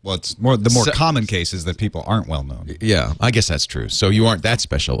of... Well, it's more common cases that people aren't well known. Yeah, I guess that's true. So you aren't that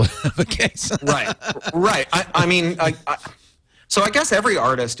special of a case. Right. I mean, so I guess every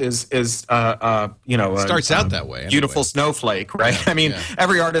artist is Starts out that way. Beautiful Anyway. snowflake, right? Yeah, I mean, yeah.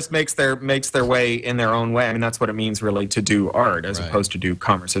 every artist makes their way in their own way. I mean, that's what it means really to do art as opposed to do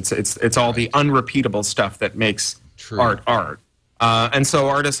commerce. It's all the unrepeatable stuff that makes art. And so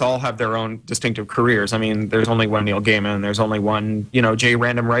artists all have their own distinctive careers. I mean, there's only one Neil Gaiman. There's only one, J.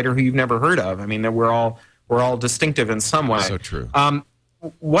 Random writer who you've never heard of. I mean, we're all distinctive in some way. So true.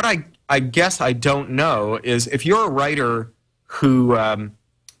 What I guess I don't know is if you're a writer who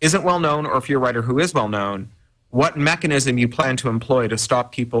isn't well known, or if you're a writer who is well known, what mechanism you plan to employ to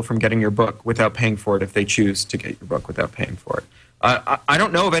stop people from getting your book without paying for it if they choose to get your book without paying for it. I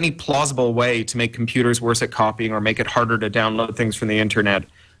don't know of any plausible way to make computers worse at copying or make it harder to download things from the internet.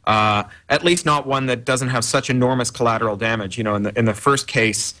 At least not one that doesn't have such enormous collateral damage. In the first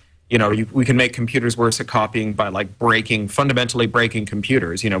case, we can make computers worse at copying by like fundamentally breaking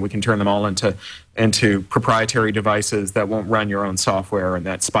computers. We can turn them all into proprietary devices that won't run your own software and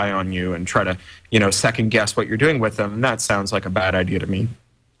that spy on you and try to second guess what you're doing with them. And that sounds like a bad idea to me.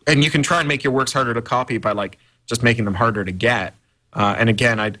 And you can try and make your works harder to copy by like just making them harder to get. And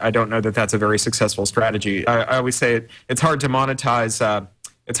again, I don't know that that's a very successful strategy. I always say it's hard to monetize.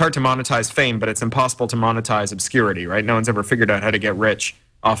 It's hard to monetize fame, but it's impossible to monetize obscurity. Right? No one's ever figured out how to get rich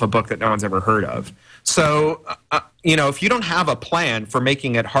off a book that no one's ever heard of. So, if you don't have a plan for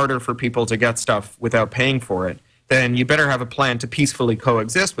making it harder for people to get stuff without paying for it, then you better have a plan to peacefully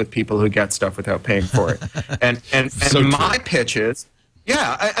coexist with people who get stuff without paying for it. And So my pitch is,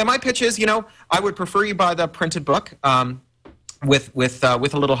 I would prefer you buy the printed book. With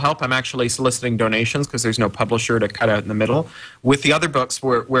a little help, I'm actually soliciting donations because there's no publisher to cut out in the middle. With the other books,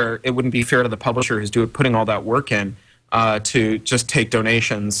 where it wouldn't be fair to the publisher who's putting all that work in to just take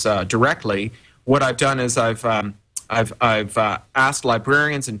donations directly. What I've done is I've asked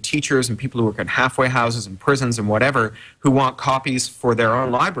librarians and teachers and people who work in halfway houses and prisons and whatever who want copies for their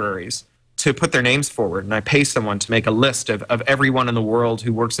own libraries to put their names forward, and I pay someone to make a list of everyone in the world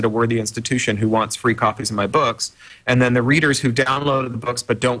who works at a worthy institution who wants free copies of my books, and then the readers who downloaded the books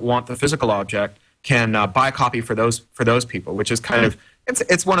but don't want the physical object can buy a copy for those people, which is kind of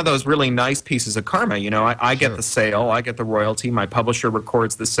it's one of those really nice pieces of karma. I get the sale, I get the royalty, my publisher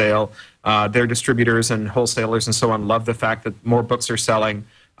records the sale, their distributors and wholesalers and so on love the fact that more books are selling.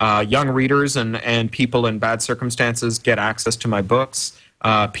 Young readers and people in bad circumstances get access to my books.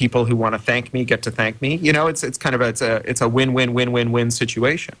 People who want to thank me get to thank me. You know, it's kind of it's a win-win-win-win-win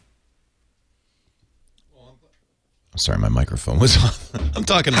situation. Sorry, my microphone was on. I'm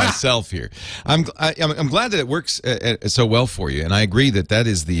talking to myself here. I'm glad that it works so well for you, and I agree that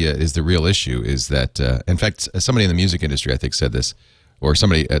is the real issue. Is that in fact somebody in the music industry I think said this, or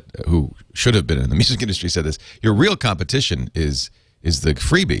somebody who should have been in the music industry said this. Your real competition is the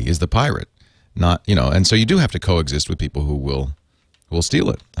freebie, is the pirate, not and so you do have to coexist with people who will steal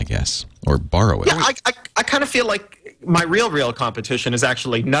it, I guess, or borrow it. Yeah, I kind of feel like my real competition is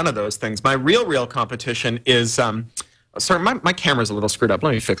actually none of those things. My real competition is sorry, my camera's a little screwed up.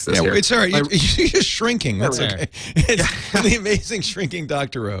 Let me fix this here. It's all right. You're just shrinking. That's okay. It's the amazing shrinking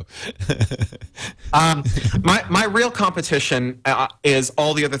Doctorow. My real competition is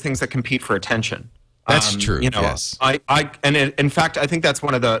all the other things that compete for attention. That's true. Yes. In fact, I think that's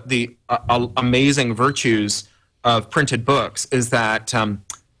one of the amazing virtues of printed books is that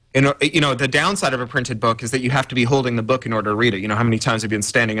the downside of a printed book is that you have to be holding the book in order to read it. You know, how many times have you been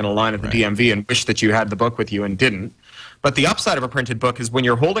standing in a line at the DMV and wished that you had the book with you and didn't? But the upside of a printed book is when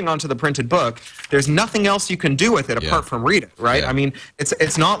you're holding onto the printed book, there's nothing else you can do with it apart from read it, right? Yeah. I mean,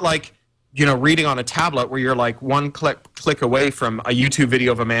 it's not like reading on a tablet where you're like one click away from a YouTube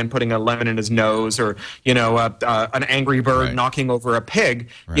video of a man putting a lemon in his nose, or an angry bird knocking over a pig.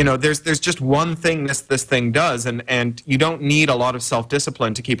 Right. There's just one thing this thing does, and you don't need a lot of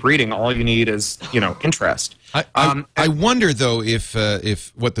self-discipline to keep reading. All you need is interest. I wonder though if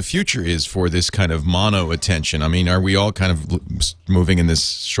what the future is for this kind of mono attention. I mean, are we all kind of moving in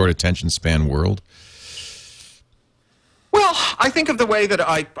this short attention span world? Well, I think of the way that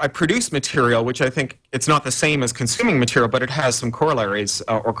I produce material, which I think it's not the same as consuming material, but it has some corollaries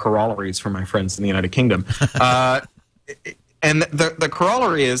or corollaries for my friends in the United Kingdom. And the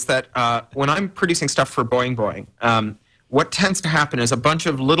corollary is that when I'm producing stuff for Boing Boing, what tends to happen is a bunch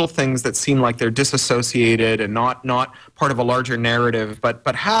of little things that seem like they're disassociated and not part of a larger narrative,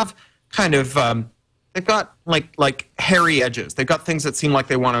 but have kind of they've got like hairy edges. They've got things that seem like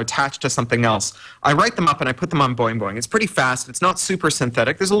they want to attach to something else. I write them up and I put them on Boing Boing. It's pretty fast. It's not super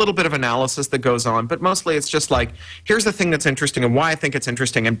synthetic. There's a little bit of analysis that goes on, but mostly it's just like, here's the thing that's interesting and why I think it's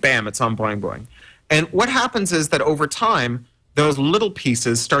interesting, and bam, it's on Boing Boing. And what happens is that over time, those little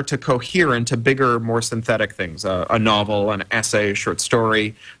pieces start to cohere into bigger, more synthetic things, a novel, an essay, a short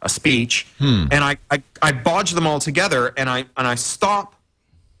story, a speech. And I bodge them all together, and I stop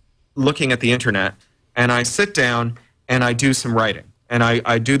looking at the internet, and I sit down and I do some writing. And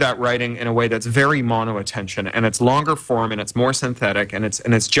I do that writing in a way that's very mono-attention, and it's longer form, and it's more synthetic, and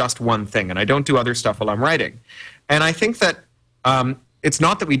it's just one thing. And I don't do other stuff while I'm writing. And I think that it's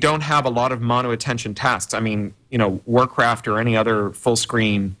not that we don't have a lot of mono-attention tasks. I mean, Warcraft or any other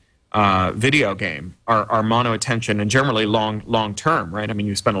full-screen video game are mono-attention and generally long-term, right? I mean,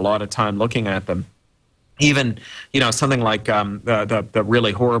 you spend a lot of time looking at them. Even, something like the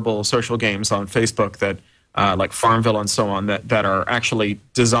really horrible social games on Facebook that, like Farmville and so on, that are actually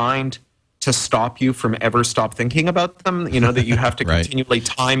designed to stop you from ever stop thinking about them. That you have to continually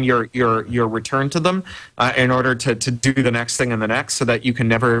time your return to them in order to do the next thing and the next, so that you can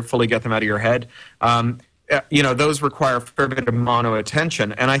never fully get them out of your head. Those require a fair bit of mono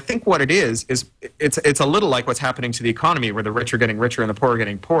attention, and I think what it is it's a little like what's happening to the economy, where the rich are getting richer and the poor are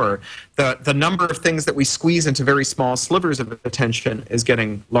getting poorer. The number of things that we squeeze into very small slivers of attention is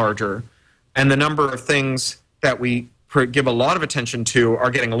getting larger, and the number of things that we give a lot of attention to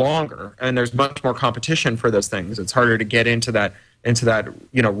are getting longer, and there's much more competition for those things. It's harder to get into that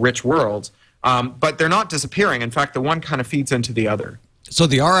rich world, but they're not disappearing. In fact, the one kind of feeds into the other. So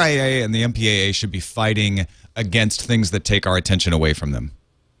the RIAA and the MPAA should be fighting against things that take our attention away from them.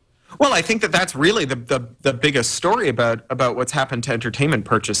 Well, I think that's really the biggest story about what's happened to entertainment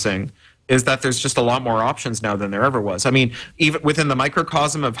purchasing, is that there's just a lot more options now than there ever was. I mean, even within the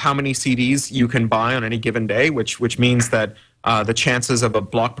microcosm of how many CDs you can buy on any given day, which means that the chances of a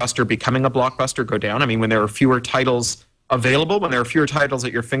blockbuster becoming a blockbuster go down. I mean, when there are fewer titles available, when there are fewer titles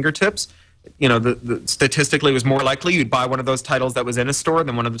at your fingertips, statistically it was more likely you'd buy one of those titles that was in a store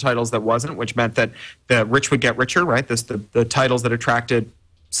than one of the titles that wasn't, which meant that the rich would get richer, right? The titles that attracted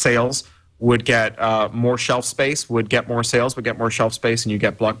sales would get more shelf space, would get more sales, would get more shelf space, and you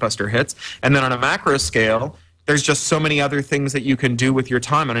get blockbuster hits. And then on a macro scale, there's just so many other things that you can do with your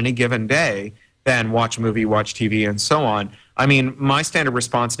time on any given day than watch a movie, watch TV, and so on. I mean, my standard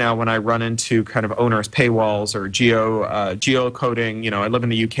response now when I run into kind of onerous paywalls or geocoding, I live in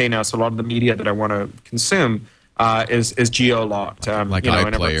the UK now, so a lot of the media that I want to consume is geo-locked. Like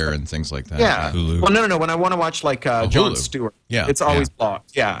iPlayer and things like that. Yeah. Hulu. Well, no. When I want to watch like Jon Stewart, it's always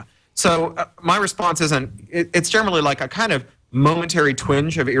blocked. Yeah. So my response isn't, it's generally like I kind of momentary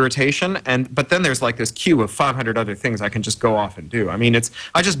twinge of irritation, but then there's like this queue of 500 other things I can just go off and do. I mean,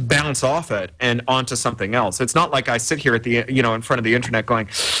 I just bounce off it and onto something else. It's not like I sit here at the in front of the internet going,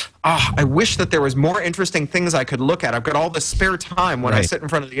 I wish that there was more interesting things I could look at. I've got all this spare time when I sit in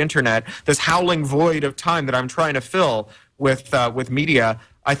front of the internet, this howling void of time that I'm trying to fill with media.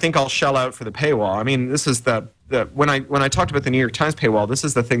 I think I'll shell out for the paywall. I mean, this is when I talked about the New York Times paywall, this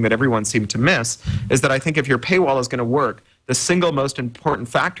is the thing that everyone seemed to miss, is that I think if your paywall is going to work, the single most important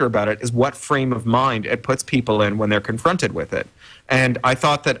factor about it is what frame of mind it puts people in when they're confronted with it. And I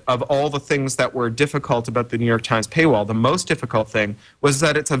thought that of all the things that were difficult about the New York Times paywall, the most difficult thing was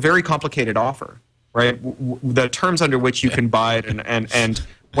that it's a very complicated offer, right? The terms under which you can buy it and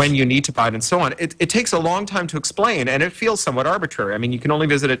when you need to buy it and so on, it takes a long time to explain, and it feels somewhat arbitrary. I mean, you can only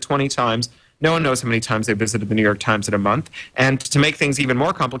visit it 20 times. No one knows how many times they visited the New York Times in a month. And to make things even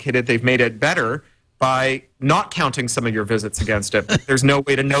more complicated, they've made it better by not counting some of your visits against it. There's no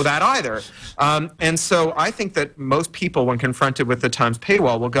way to know that either. And so I think that most people, when confronted with the Times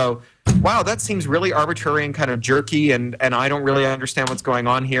paywall, will go, wow, that seems really arbitrary and kind of jerky, and I don't really understand what's going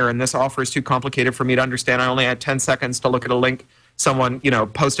on here, and this offer is too complicated for me to understand. I only had 10 seconds to look at a link someone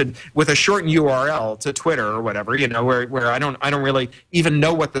posted with a shortened URL to Twitter or whatever, where I don't really even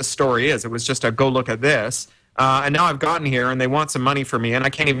know what the story is. It was just a go look at this. And now I've gotten here and they want some money from me, and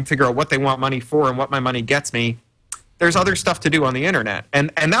I can't even figure out what they want money for and what my money gets me. There's other stuff to do on the internet. And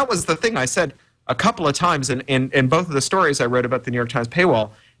that was the thing I said a couple of times in both of the stories I wrote about the New York Times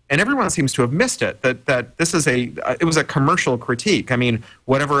paywall. And everyone seems to have missed it, that this is it was a commercial critique. I mean,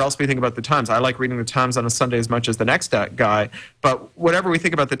 whatever else we think about the Times, I like reading the Times on a Sunday as much as the next guy, but whatever we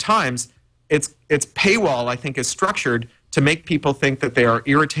think about the Times, its paywall, I think, is structured to make people think that they are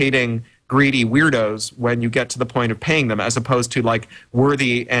irritating, greedy weirdos when you get to the point of paying them, as opposed to like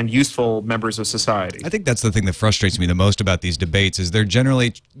worthy and useful members of society. I think that's the thing that frustrates me the most about these debates is they're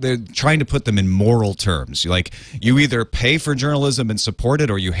trying to put them in moral terms. Like, you either pay for journalism and support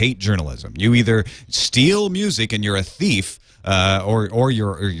it, or you hate journalism. You either steal music and you're a thief, or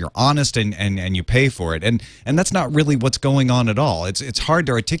you're honest and you pay for it, and that's not really what's going on at all. It's hard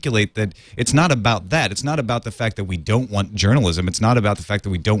to articulate that it's not about that. It's not about the fact that we don't want journalism. It's not about the fact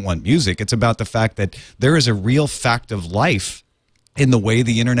that we don't want music. It's about the fact that there is a real fact of life in the way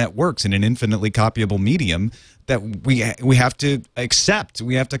the internet works, in an infinitely copyable medium that we have to accept.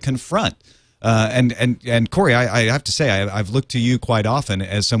 We have to confront. And Cory, I have to say, I've looked to you quite often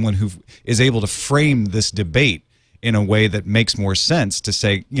as someone who is able to frame this debate in a way that makes more sense, to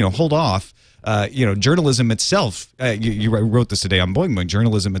say, hold off. Journalism itself, you wrote this today on Boing Boing,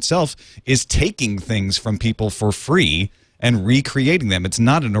 journalism itself is taking things from people for free and recreating them. It's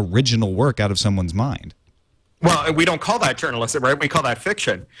not an original work out of someone's mind. Well, we don't call that journalism, right? We call that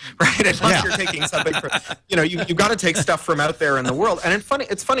fiction, right? Unless you're taking something from, you've got to take stuff from out there in the world. And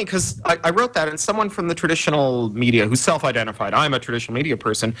it's funny because I wrote that, and someone from the traditional media who self-identified, I'm a traditional media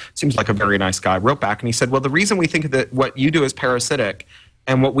person, seems like a very nice guy, wrote back and he said, well, the reason we think that what you do is parasitic,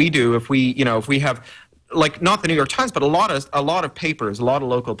 and what we do if we have, like, not the New York Times, but a lot of papers, a lot of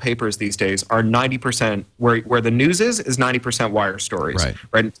local papers these days are 90% where the news is 90% wire stories,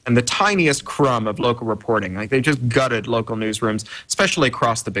 right? And the tiniest crumb of local reporting, like, they just gutted local newsrooms, especially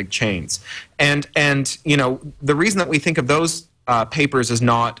across the big chains. And the reason that we think of those papers as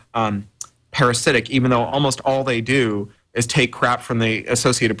not parasitic, even though almost all they do is take crap from the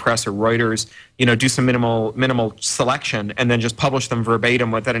Associated Press or Reuters, do some minimal selection and then just publish them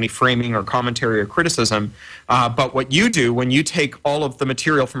verbatim without any framing or commentary or criticism. But what you do when you take all of the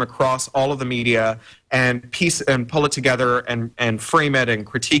material from across all of the media and pull it together and frame it and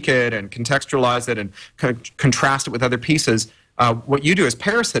critique it and contextualize it and contrast it with other pieces, what you do is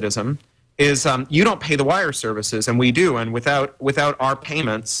parasitism. Is you don't pay the wire services, and we do, and without our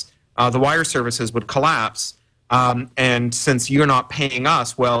payments, the wire services would collapse. And since you're not paying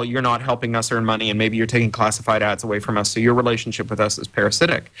us, well, you're not helping us earn money, and maybe you're taking classified ads away from us, so your relationship with us is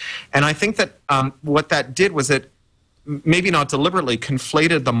parasitic. And I think that what that did was it, maybe not deliberately,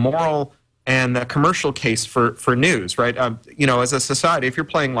 conflated the moral and the commercial case for news, right? As a society, if you're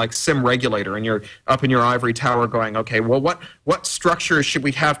playing like sim regulator and you're up in your ivory tower going, okay, well, what structure should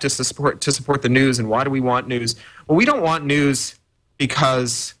we have to support the news, and why do we want news? Well, we don't want news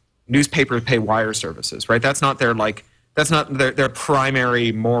because newspapers pay wire services, right? That's not their their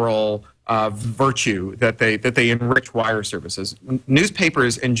primary moral virtue, that they enrich wire services.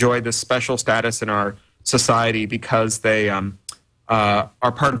 Newspapers enjoy this special status in our society because they are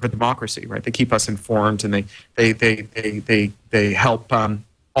part of a democracy, right? They keep us informed, and they help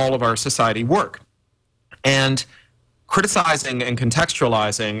all of our society work. And criticizing and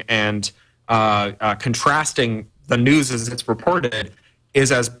contextualizing and contrasting the news as it's reported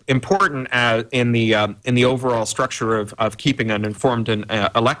is as important as in the overall structure of keeping an informed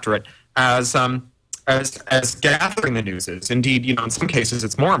electorate as gathering the news is. Indeed, in some cases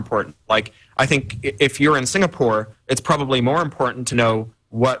it's more important. Like, I think if you're in Singapore, it's probably more important to know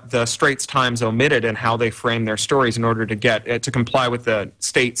what the Straits Times omitted and how they frame their stories in order to get to comply with the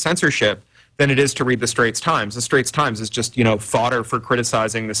state censorship than it is to read the Straits Times. The Straits Times is just fodder for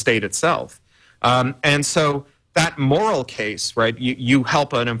criticizing the state itself, and so that moral case, right? You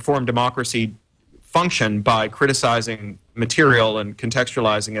help an informed democracy function by criticizing material and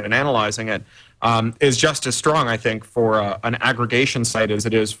contextualizing it and analyzing it, is just as strong, I think, for an aggregation site as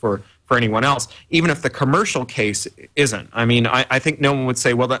it is for anyone else, even if the commercial case isn't. I mean, I think no one would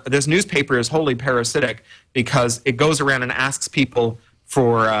say, well, this newspaper is wholly parasitic because it goes around and asks people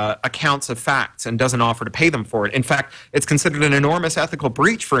for accounts of facts and doesn't offer to pay them for it. In fact, it's considered an enormous ethical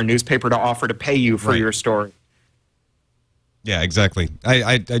breach for a newspaper to offer to pay you for your story. Yeah, exactly.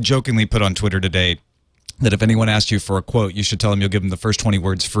 I jokingly put on Twitter today that if anyone asks you for a quote, you should tell them you'll give them the first 20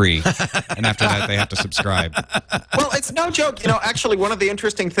 words free, and after that they have to subscribe. Well, it's no joke. Actually, one of the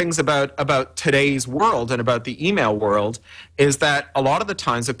interesting things about today's world and about the email world is that a lot of the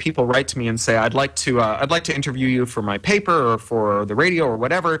times if people write to me and say, I'd like to interview you for my paper or for the radio or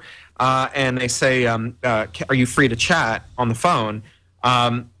whatever, and they say, are you free to chat on the phone?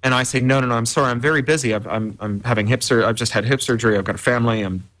 And I say, no, I'm sorry, I'm very busy. I'm having I've just had hip surgery. I've got a family.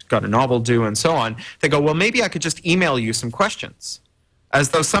 I'm got a novel due, and so on. They go, well, maybe I could just email you some questions, as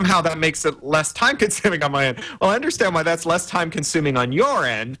though somehow that makes it less time consuming on my end. Well, I understand why that's less time consuming on your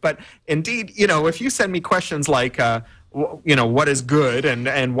end, but indeed, if you send me questions like, what is good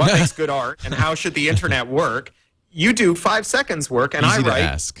and what makes good art and how should the internet work, you do 5 seconds work, and Easy I to write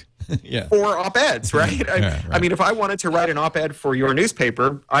ask. Yeah. 4 op-eds, right? Yeah, I mean, if I wanted to write an op-ed for your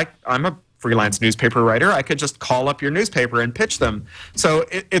newspaper, I'm a freelance newspaper writer. I could just call up your newspaper and pitch them. So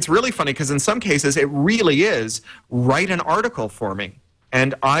it's really funny because in some cases it really is write an article for me,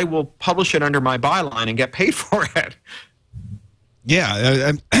 and I will publish it under my byline and get paid for it.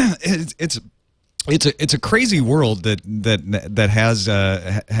 Yeah, it's a crazy world that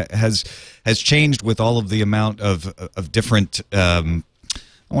has changed with all of the amount of different.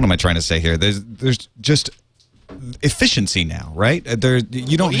 What am I trying to say here? There's just efficiency now, right?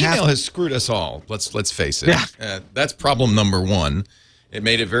 Email has screwed us all. Let's face it. Yeah. That's problem number one. It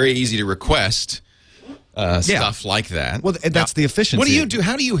made it very easy to request stuff like that. Well, that's the efficiency. What do you do?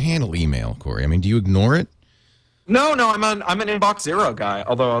 How do you handle email, Cory? I mean, do you ignore it? No, I'm an inbox 0 guy.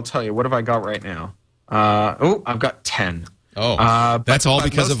 Although I'll tell you, what have I got right now? I've got 10. That's all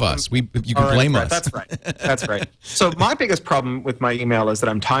because of us. You can blame us. That's right. That's right. So my biggest problem with my email is that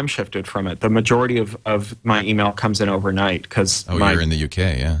I'm time shifted from it. The majority of my email comes in overnight because you're in the UK,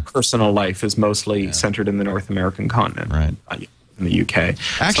 yeah. Personal life is mostly centered in the North American continent, right? In the UK.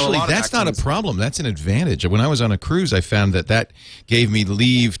 Actually, that's not a problem. That's an advantage. When I was on a cruise, I found that gave me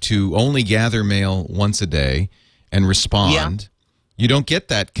leave to only gather mail once a day and respond. Yeah. You don't get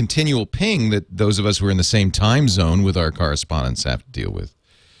that continual ping that those of us who are in the same time zone with our correspondents have to deal with.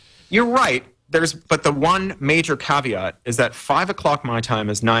 You're right. But the one major caveat is that 5 o'clock my time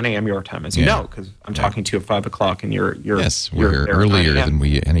is 9 a.m. your time, as you know, because I'm talking to you at 5 o'clock, and you're we're earlier than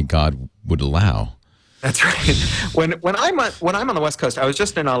any God would allow. That's right. When I'm on the West Coast, I was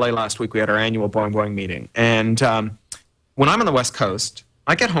just in LA last week. We had our annual Boing Boing meeting, and when I'm on the West Coast,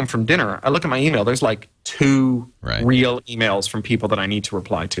 I get home from dinner. I look at my email. There's like 2 real emails from people that I need to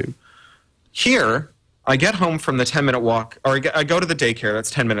reply to. Here, I get home from the 10-minute walk, or I go to the daycare. That's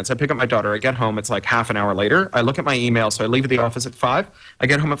 10 minutes. I pick up my daughter. I get home. It's like half an hour later. I look at my email. So I leave the office at 5. I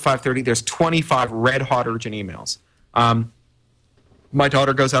get home at 5:30. There's 25 red-hot urgent emails. My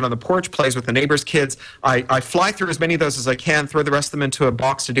daughter goes out on the porch, plays with the neighbor's kids. I fly through as many of those as I can, throw the rest of them into a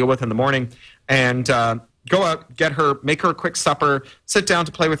box to deal with in the morning, and go out, get her, make her a quick supper, sit down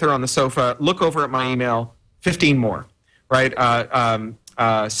to play with her on the sofa, look over at my email, 15 more, right?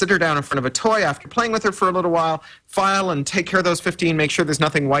 Sit her down in front of a toy after playing with her for a little while, file and take care of those 15, make sure there's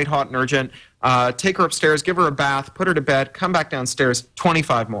nothing white hot and urgent, take her upstairs, give her a bath, put her to bed, come back downstairs,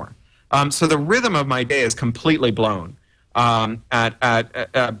 25 more. So the rhythm of my day is completely blown by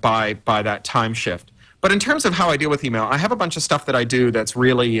that time shift. But in terms of how I deal with email, I have a bunch of stuff that I do that's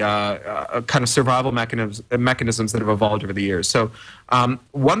really kind of survival mechanisms that have evolved over the years. So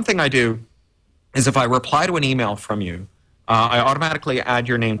one thing I do is if I reply to an email from you, I automatically add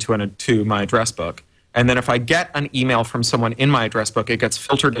your name to my address book. And then if I get an email from someone in my address book, it gets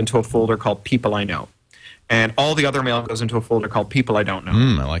filtered into a folder called People I Know. And all the other mail goes into a folder called People I Don't Know.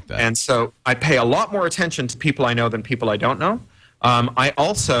 I like that. And so I pay a lot more attention to people I know than people I don't know. I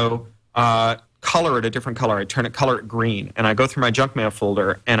also color it a different color. I color it green, and I go through my junk mail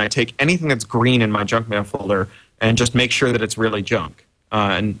folder, and I take anything that's green in my junk mail folder and just make sure that it's really junk.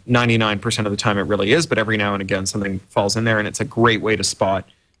 And 99% of the time it really is, but every now and again something falls in there, and it's a great way to spot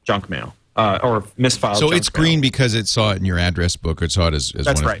junk mail or misfiled. So junk it's green mail. because it saw it in your address book, or saw it as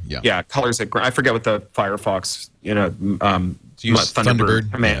That's one right. Of, yeah, colors it green. I forget what the Firefox, use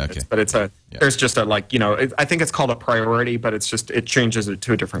Thunderbird? command Yeah, okay. is, but it's there's just a I think it's called a priority, but it's just it changes it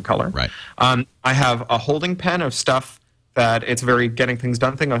to a different color. Right. I have a holding pen of stuff that it's very getting things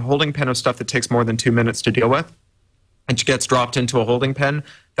done thing. A holding pen of stuff that takes more than 2 minutes to deal with. It gets dropped into a holding pen.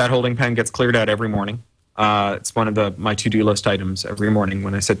 That holding pen gets cleared out every morning. It's one of my to-do list items every morning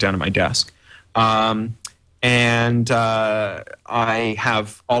when I sit down at my desk. And I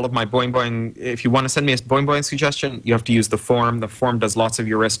have all of my boing boing. If you want to send me a boing boing suggestion, you have to use the form. The form does lots of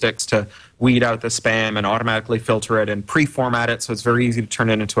heuristics to weed out the spam and automatically filter it and pre-format it, so it's very easy to turn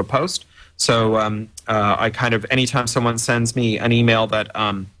it into a post. So I kind of, anytime someone sends me an email that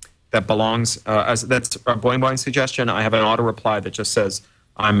that belongs that's a boing boing suggestion, I have an auto reply that just says,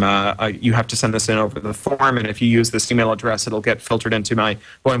 you have to send this in over the form, and if you use this email address, it'll get filtered into my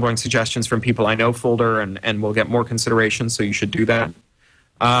boing boing suggestions from people I know folder, and we'll get more consideration, so you should do that.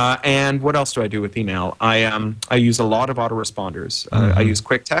 And what else do I do with email? I use a lot of autoresponders. I use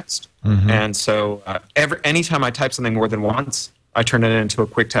quick text, and so anytime I type something more than once, I turn it into a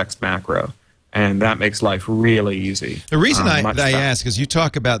quick text macro. And that makes life really easy. The reason I ask is you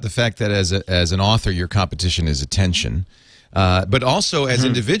talk about the fact that as an author, your competition is attention, but also as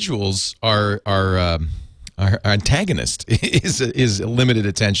individuals, our antagonist is limited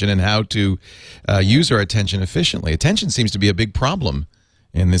attention and how to use our attention efficiently. Attention seems to be a big problem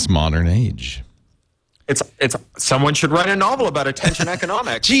in this modern age. It's someone should write a novel about attention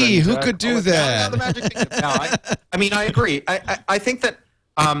economics. Gee, who could do that? The Magic Kingdom. No, I mean, I agree. I think that.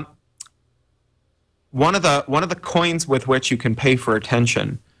 One of the coins with which you can pay for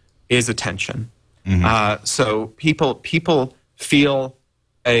attention is attention. So people feel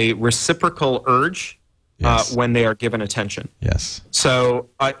a reciprocal urge when they are given attention. Yes. So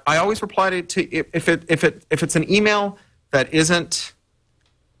I always reply to if it's an email that isn't,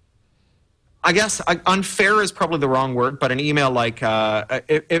 I guess unfair is probably the wrong word, but an email like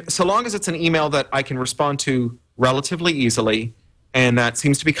so long as it's an email that I can respond to relatively easily, and that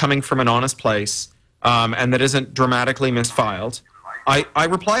seems to be coming from an honest place. And that isn't dramatically misfiled, I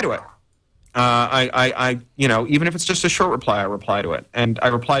reply to it. Even if it's just a short reply, I reply to it. And I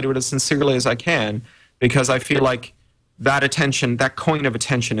reply to it as sincerely as I can, because I feel like that attention, that coin of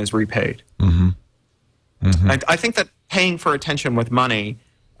attention, is repaid. I think that paying for attention with money,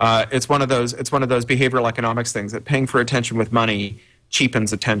 it's one of those behavioral economics things, that paying for attention with money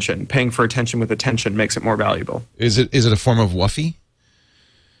cheapens attention. Paying for attention with attention makes it more valuable. Is it a form of wuffy?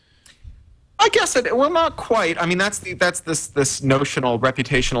 I guess not quite. I mean, that's this notional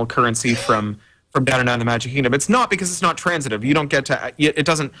reputational currency from down and down the Magic Kingdom. It's not, because it's not transitive. You don't get to. It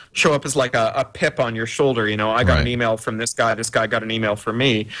doesn't show up as like a pip on your shoulder. I got an email from this guy. This guy got an email from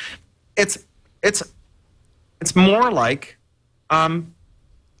me. It's more like.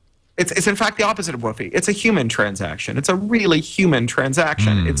 It's in fact the opposite of woofy. It's a human transaction. It's a really human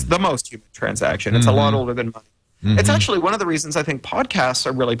transaction. It's the most human transaction. It's a lot older than money. It's actually one of the reasons I think podcasts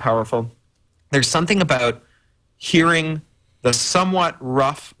are really powerful. There's something about hearing the somewhat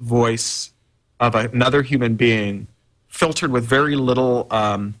rough voice of another human being, filtered with very little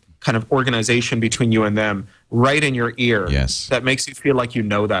kind of organization between you and them, right in your ear. Yes. That makes you feel like you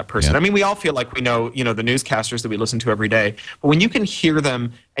know that person. Yep. I mean, we all feel like we know, the newscasters that we listen to every day. But when you can hear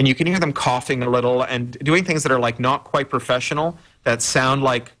them, and you can hear them coughing a little and doing things that are like not quite professional, that sound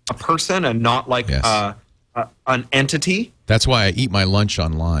like a person and not like an entity. That's why I eat my lunch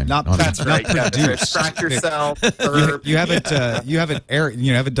online. That's right. Distract yourself. You haven't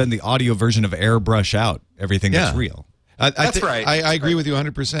done the audio version of airbrush out everything that's real. That's right. I agree with you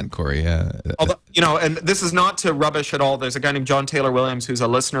 100%, Cory. Although, and this is not to rubbish at all. There's a guy named John Taylor Williams who's a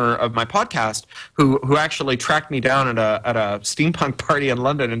listener of my podcast who actually tracked me down at a steampunk party in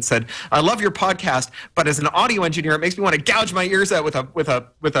London and said, "I love your podcast, but as an audio engineer, it makes me want to gouge my ears out with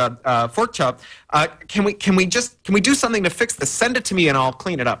a fork chop. Can we do something to fix this? Send it to me and I'll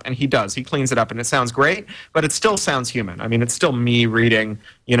clean it up." And he does. He cleans it up and it sounds great, but it still sounds human. I mean, it's still me reading.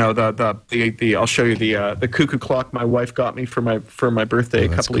 I'll show you the cuckoo clock my wife got me for my birthday a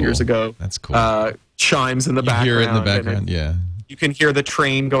couple of years ago. That's cool. Chimes in the background. You hear it in the background, You can hear the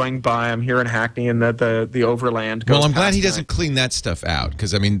train going by. I'm here in Hackney, and the overland goes Well, I'm glad past he doesn't my- clean that stuff out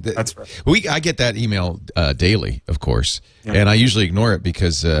because I mean, That's right. I get that email daily, of course, and I usually ignore it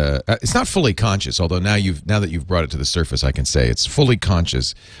because it's not fully conscious. Although now that you've brought it to the surface, I can say it's fully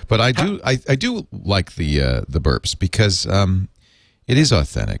conscious. But I do like the burps because it is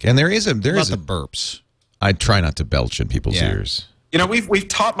authentic, and there is the burps. I try not to belch in people's Yeah. ears. You know, we've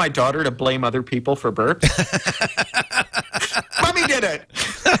taught my daughter to blame other people for burps. Mommy did it.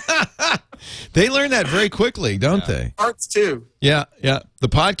 They learn that very quickly, don't they? Arts too. Yeah, yeah. The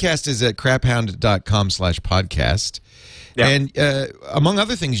podcast is at craphound.com/podcast. Yeah. And among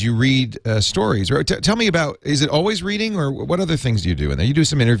other things, you read stories. Right? Tell me about, is it always reading or what other things do you do in there? You do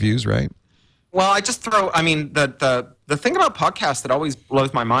some interviews, right? Well, I just throw. I mean, the thing about podcasts that always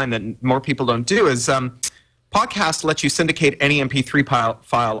blows my mind that more people don't do is podcast lets you syndicate any MP3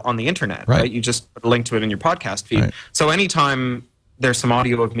 file on the internet. Right. Right. You just put a link to it in your podcast feed. Right. So anytime there's some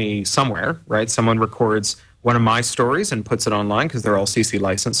audio of me somewhere, right? Someone records one of my stories and puts it online because they're all CC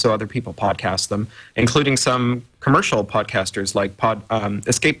licensed, so other people podcast them, including some commercial podcasters like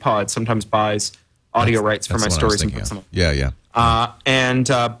Escape Pod sometimes buys audio rights for my That's the one I was stories and thinking puts them of. Yeah, yeah.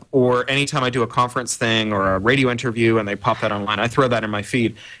 or anytime I do a conference thing or a radio interview and they pop that online, I throw that in my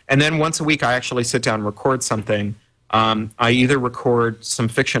feed. And then once a week, I actually sit down and record something. I either record some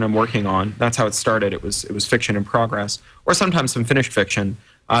fiction I'm working on. That's how it started. It was fiction in progress, or sometimes some finished fiction.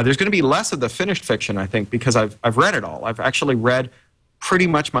 There's going to be less of the finished fiction, I think, because I've read it all. I've actually read pretty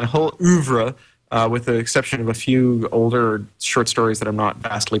much my whole oeuvre, with the exception of a few older short stories that I'm not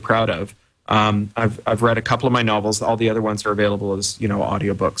vastly proud of. I've read a couple of my novels. All the other ones are available as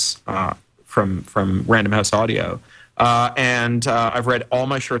audiobooks from Random House Audio. And I've read all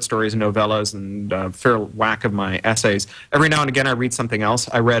my short stories and novellas and a fair whack of my essays. Every now and again, I read something else.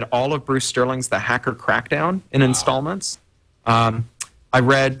 I read all of Bruce Sterling's The Hacker Crackdown in installments. I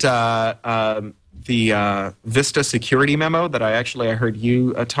read the Vista security memo that I heard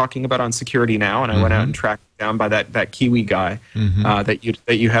you talking about on Security Now, and I went out and tracked it down by that Kiwi guy that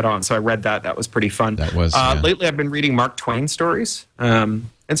you had on. So I read that. That was pretty fun. That was, yeah. Lately, I've been reading Mark Twain stories.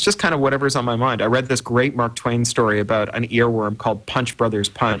 It's just kind of whatever's on my mind. I read this great Mark Twain story about an earworm called Punch Brothers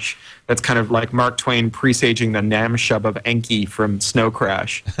Punch. That's kind of like Mark Twain presaging the Namshub of Enki from Snow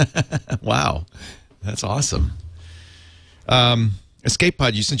Crash. Wow. That's awesome. Escape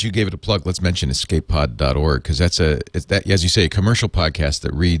Pod, since you gave it a plug, let's mention escapepod.org because that's as you say, a commercial podcast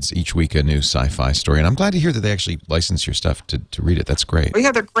that reads each week a new sci-fi story. And I'm glad to hear that they actually license your stuff to read it. That's great. Well,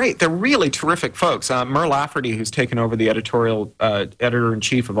 yeah, they're great. They're really terrific folks. Merle Lafferty, who's taken over the editorial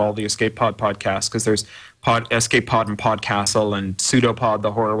editor-in-chief of all the Escape Pod podcasts, because there's Escape Pod and Podcastle and Pseudopod,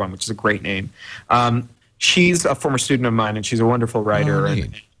 the horror one, which is a great name. She's a former student of mine, and she's a wonderful writer. Oh, neat.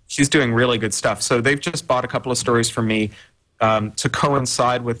 And she's doing really good stuff. So they've just bought a couple of stories from me to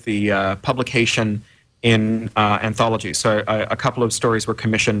coincide with the publication in anthologies. So a couple of stories were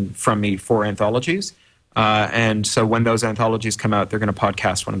commissioned from me for anthologies. And so when those anthologies come out, they're going to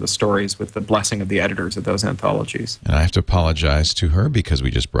podcast one of the stories with the blessing of the editors of those anthologies. And I have to apologize to her because we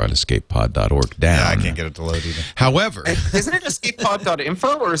just brought escapepod.org down. Yeah, I can't get it to load either. However, Isn't it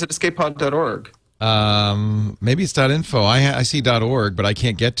escapepod.info or is it escapepod.org? maybe it's .info. I see .org, but I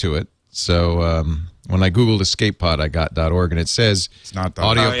can't get to it. So when I Googled Escape Pod, I got .org, and it says It's not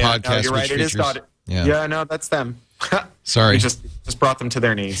audio Oh, yeah, podcast. no, you're right. Which It is features, yeah, no, that's them. Sorry. We just brought them to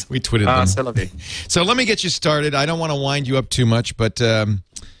their knees. We twitted them. C'est la vie. So let me get you started. I don't want to wind you up too much, but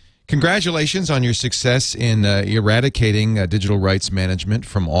congratulations on your success in eradicating digital rights management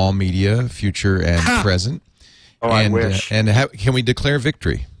from all media, future and present. Oh, I wish. Can we declare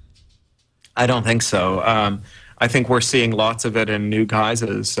victory? I don't think so. I think we're seeing lots of it in new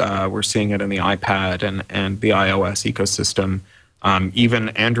guises. We're seeing it in the iPad and the iOS ecosystem. Even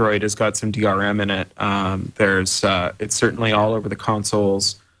Android has got some DRM in it. It's certainly all over the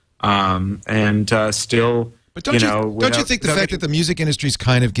consoles, still. But don't you think the fact that the music industry's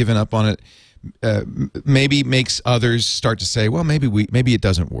kind of given up on it maybe makes others start to say, well, maybe it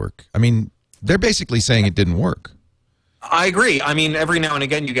doesn't work? I mean, they're basically saying it didn't work. I agree. I mean, every now and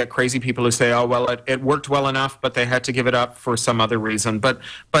again you get crazy people who say, oh, well, it worked well enough, but they had to give it up for some other reason. But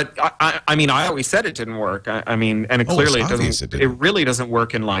I mean, I always said it didn't work. I mean, and clearly it doesn't. It really doesn't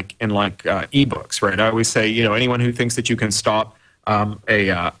work in like ebooks, right? I always say, anyone who thinks that you can stop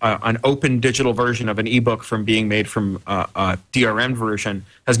an open digital version of an ebook from being made from a DRM version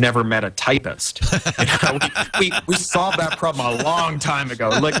has never met a typist. We solved that problem a long time ago.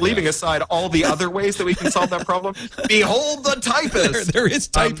 Like, leaving aside all the other ways that we can solve that problem, behold the typist. There is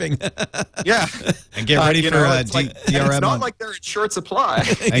typing. Yeah. And get ready for DRM. It's not like they're in short supply.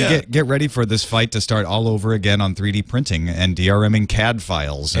 And get ready for this fight to start all over again on 3D printing and DRMing CAD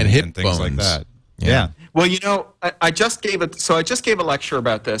files and hip things like bones. that. Yeah. Well, I just gave a lecture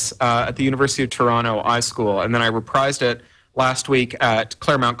about this at the University of Toronto iSchool, and then I reprised it last week at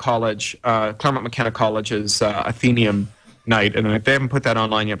Claremont College, Claremont McKenna College's Athenaeum night, and they haven't put that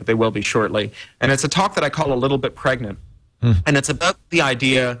online yet, but they will be shortly. And it's a talk that I call A Little Bit Pregnant, and it's about the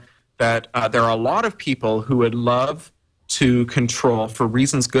idea that there are a lot of people who would love to control, for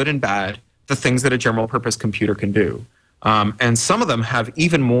reasons good and bad, the things that a general purpose computer can do. And some of them have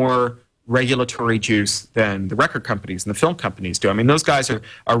even more regulatory juice than the record companies and the film companies do. I mean, those guys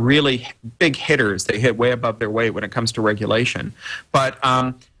are really big hitters. They hit way above their weight when it comes to regulation. But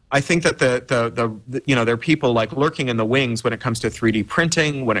I think that there are people like lurking in the wings when it comes to 3D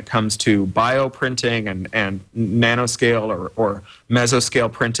printing, when it comes to bioprinting and nanoscale or mesoscale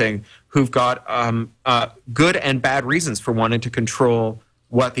printing, who've got good and bad reasons for wanting to control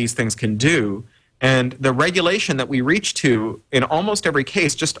what these things can do. And the regulation that we reach to in almost every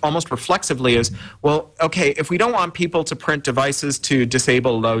case, just almost reflexively, is, well, okay, if we don't want people to print devices to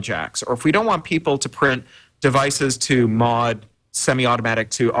disable LoJacks, or if we don't want people to print devices to mod semi-automatic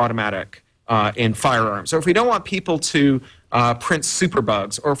to automatic in firearms, or if we don't want people to print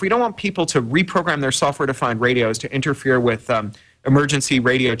superbugs, or if we don't want people to reprogram their software-defined radios to interfere with emergency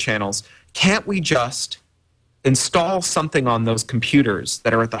radio channels, can't we just install something on those computers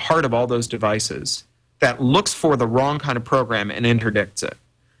that are at the heart of all those devices that looks for the wrong kind of program and interdicts it?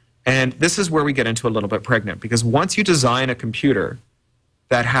 And this is where we get into A Little Bit Pregnant, because once you design a computer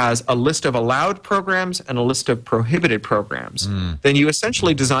that has a list of allowed programs and a list of prohibited programs, then you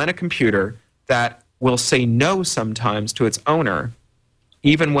essentially design a computer that will say no sometimes to its owner,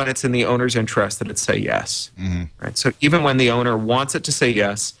 even when it's in the owner's interest that it say yes. Right? So even when the owner wants it to say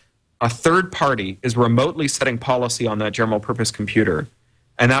yes, a third party is remotely setting policy on that general purpose computer,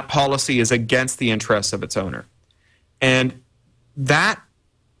 and that policy is against the interests of its owner. And that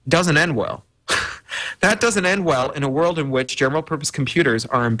doesn't end well. That doesn't end well in a world in which general purpose computers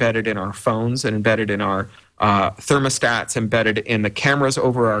are embedded in our phones and embedded in our thermostats, embedded in the cameras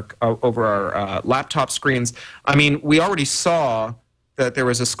over our laptop screens. I mean, we already saw that there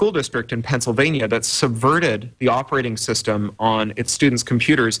was a school district in Pennsylvania that subverted the operating system on its students'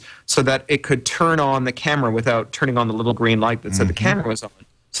 computers so that it could turn on the camera without turning on the little green light that said the camera was on,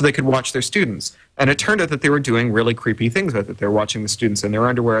 so they could watch their students. And it turned out that they were doing really creepy things with it. They were watching the students in their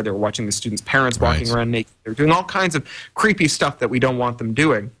underwear. They were watching the students' parents walking around naked. They were doing all kinds of creepy stuff that we don't want them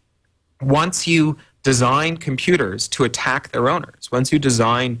doing. Once you design computers to attack their owners, once you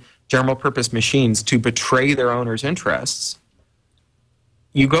design general purpose machines to betray their owners' interests,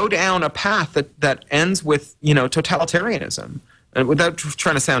 you go down a path that ends with, totalitarianism. And without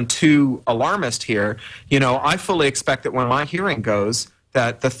trying to sound too alarmist here, I fully expect that when my hearing goes,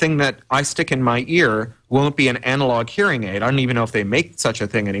 that the thing that I stick in my ear won't be an analog hearing aid. I don't even know if they make such a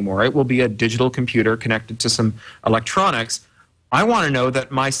thing anymore. It will be a digital computer connected to some electronics. I want to know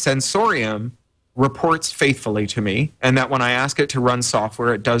that my sensorium reports faithfully to me, and that when I ask it to run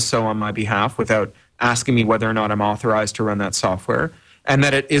software, it does so on my behalf without asking me whether or not I'm authorized to run that software. And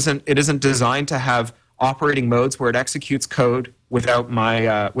that it isn't designed to have operating modes where it executes code without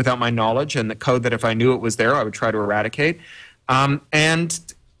my knowledge, and the code that if I knew it was there, I would try to eradicate. And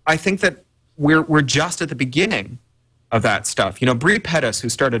I think that we're just at the beginning of that stuff. Bree Pettis, who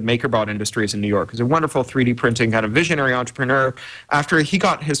started MakerBot Industries in New York, is a wonderful 3D printing kind of visionary entrepreneur. After he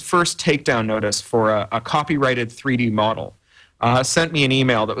got his first takedown notice for a copyrighted 3D model, sent me an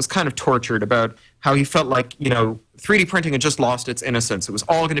email that was kind of tortured about how he felt like, 3D printing had just lost its innocence. It was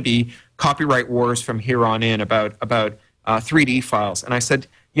all going to be copyright wars from here on in about 3D files. And I said,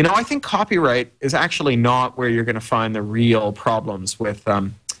 I think copyright is actually not where you're going to find the real problems with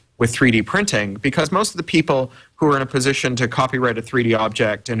 3D printing, because most of the people who are in a position to copyright a 3D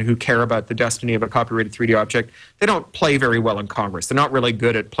object and who care about the destiny of a copyrighted 3D object, they don't play very well in Congress. They're not really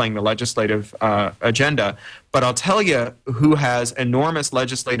good at playing the legislative agenda. But I'll tell you who has enormous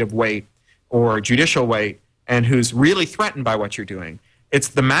legislative weight or judicial weight and who's really threatened by what you're doing. It's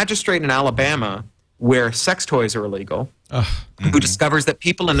the magistrate in Alabama where sex toys are illegal, who discovers that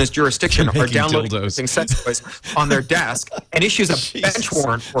people in his jurisdiction are downloading sex toys on their desk and issues a bench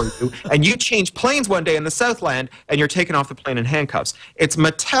warrant for you, and you change planes one day in the Southland and you're taken off the plane in handcuffs. It's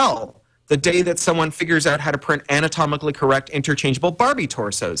Mattel the day that someone figures out how to print anatomically correct interchangeable Barbie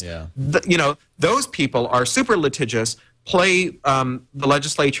torsos. Yeah. You know, those people are super litigious, play the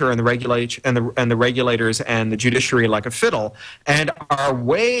legislature and the regulators and the judiciary like a fiddle, and are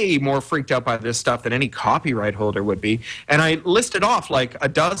way more freaked out by this stuff than any copyright holder would be. And I listed off like a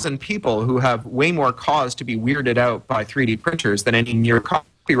dozen people who have way more cause to be weirded out by 3D printers than any mere copyright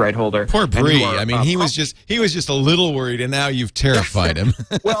holder. Poor Bree. I mean, he was just a little worried, and now you've terrified him.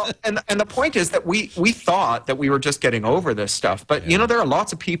 Well, and the point is that we thought that we were just getting over this stuff, but you know, there are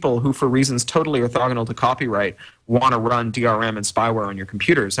lots of people who, for reasons totally orthogonal to copyright, want to run DRM and spyware on your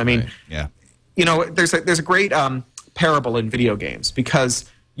computers. I mean, you know, there's a great parable in video games, because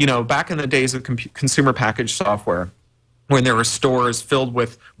you know, back in the days of consumer packaged software, when there were stores filled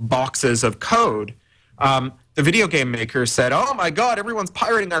with boxes of code, the video game makers said, "Oh my God, everyone's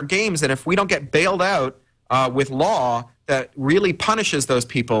pirating our games, and if we don't get bailed out with law that really punishes those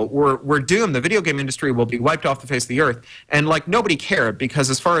people, we're doomed. The video game industry will be wiped off the face of the earth." And like, nobody cared, because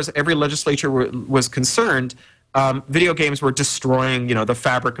as far as every legislature was concerned, video games were destroying, you know, the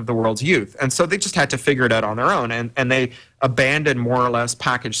fabric of the world's youth. And so they just had to figure it out on their own. And they abandoned more or less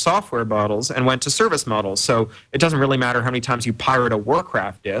packaged software models and went to service models. So it doesn't really matter how many times you pirate a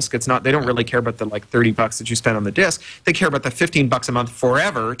Warcraft disc. It's not, they don't really care about the like $30 that you spend on the disc. They care about the $15 a month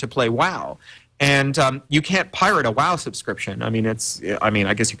forever to play WoW. And you can't pirate a WoW subscription. I mean,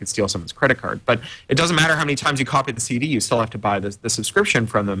 I guess you could steal someone's credit card, but it doesn't matter how many times you copy the CD, you still have to buy the subscription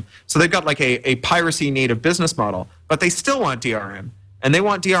from them. So they've got like a piracy native business model, but they still want DRM. And they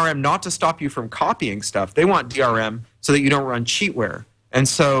want DRM not to stop you from copying stuff. They want DRM so that you don't run cheatware. And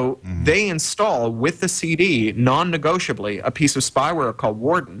so they install with the CD, non-negotiably, a piece of spyware called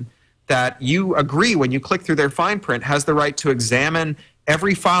Warden that you agree, when you click through their fine print, has the right to examine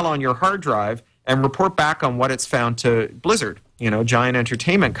every file on your hard drive and report back on what it's found to Blizzard, you know, giant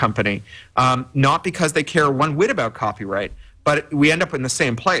entertainment company. Not because they care one whit about copyright, but we end up in the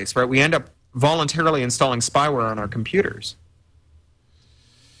same place, right? We end up voluntarily installing spyware on our computers.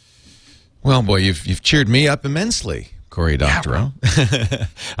 Well, boy, you've cheered me up immensely, Cory Doctorow.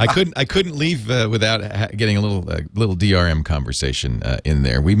 I couldn't leave without getting a little DRM conversation in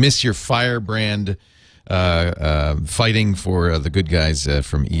there. We miss your firebrand fighting for the good guys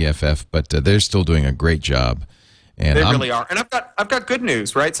from EFF, but they're still doing a great job. And they really are. And I've got good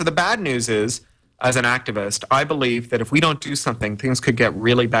news, right? So the bad news is, as an activist, I believe that if we don't do something, things could get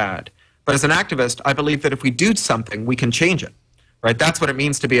really bad. But as an activist, I believe that if we do something, we can change it. Right? That's what it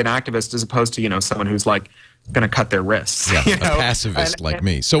means to be an activist, as opposed to, you know, someone who's like going to cut their wrists. Yeah, you a know? pacifist like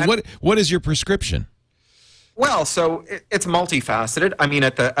me. So what is your prescription? Well, so it's multifaceted. I mean,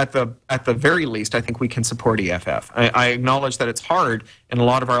 at the very least, I think we can support EFF. I acknowledge that it's hard in a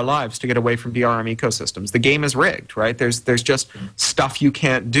lot of our lives to get away from DRM ecosystems. The game is rigged, right? There's just stuff you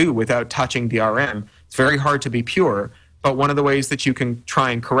can't do without touching DRM. It's very hard to be pure. But one of the ways that you can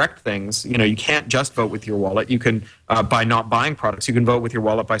try and correct things, you know, you can't just vote with your wallet. You can, by not buying products, you can vote with your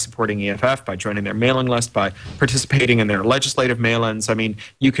wallet by supporting EFF, by joining their mailing list, by participating in their legislative mail-ins. I mean,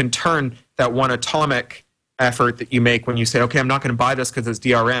 you can turn that one atomic effort that you make when you say, okay, I'm not going to buy this because it's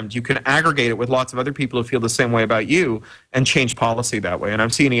DRM'd. You can aggregate it with lots of other people who feel the same way about you and change policy that way. And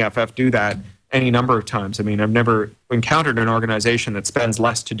I've seen EFF do that any number of times. I mean, I've never encountered an organization that spends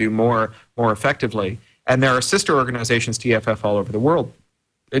less to do more effectively. And there are sister organizations to EFF all over the world.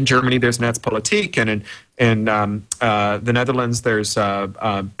 In Germany, there's Netzpolitik, and in the Netherlands, there's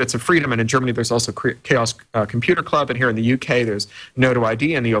Bits of Freedom, and in Germany, there's also Chaos Computer Club, and here in the UK, there's No to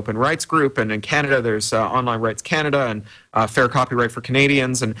ID and the Open Rights Group, and in Canada, there's Online Rights Canada and Fair Copyright for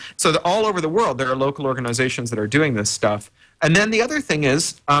Canadians, and so all over the world, there are local organizations that are doing this stuff. And then the other thing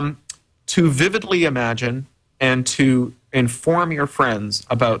is to vividly imagine and to inform your friends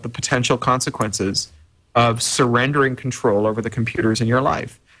about the potential consequences of surrendering control over the computers in your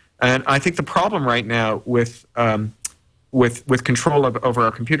life. And I think the problem right now with control over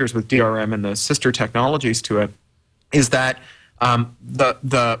our computers, with DRM and the sister technologies to it, is that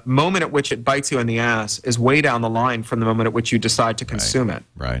the moment at which it bites you in the ass is way down the line from the moment at which you decide to consume it.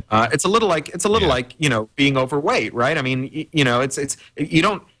 Right. It's a little like, you know, being overweight, right? I mean, you know, you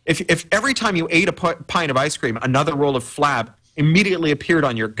don't, if every time you ate a pint of ice cream, another roll of flab immediately appeared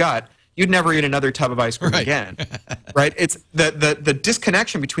on your gut, you'd never eat another tub of ice cream again, right? It's the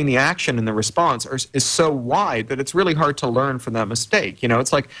disconnection between the action and the response is so wide that it's really hard to learn from that mistake. You know,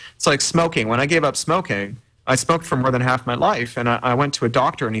 it's like smoking. When I gave up smoking, I smoked for more than half my life, and I went to a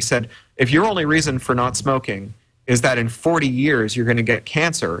doctor, and he said, if your only reason for not smoking is that in 40 years you're going to get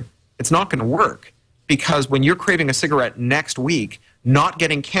cancer, it's not going to work, because when you're craving a cigarette next week, not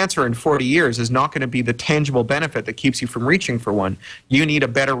getting cancer in 40 years is not going to be the tangible benefit that keeps you from reaching for one. You need a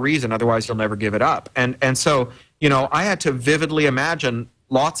better reason, otherwise you'll never give it up. And so, I had to vividly imagine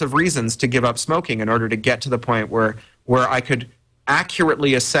lots of reasons to give up smoking in order to get to the point where I could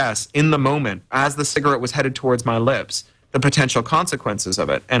accurately assess in the moment, as the cigarette was headed towards my lips, the potential consequences of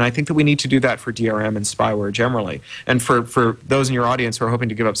it. And I think that we need to do that for DRM and spyware generally. And for those in your audience who are hoping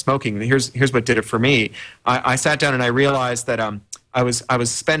to give up smoking, here's what did it for me. I sat down and I realized that I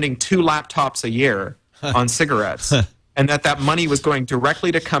was spending 2 laptops a year on cigarettes, and that money was going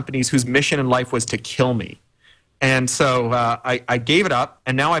directly to companies whose mission in life was to kill me. And so I gave it up,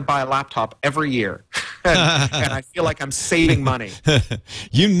 and now I buy a laptop every year. and I feel like I'm saving money.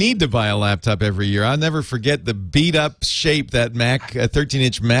 You need to buy a laptop every year. I'll never forget the beat-up shape that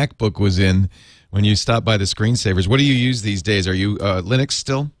 13-inch MacBook was in when you stopped by the screensavers. What do you use these days? Are you Linux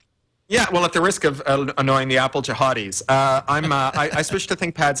still? Yeah, well, at the risk of annoying the Apple jihadis, I switched to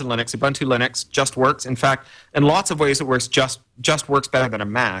ThinkPads and Linux. Ubuntu Linux just works. In fact, in lots of ways, it works just works better than a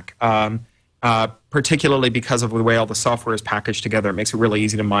Mac. Particularly because of the way all the software is packaged together. It makes it really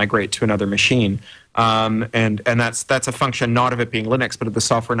easy to migrate to another machine. And that's a function not of it being Linux, but of the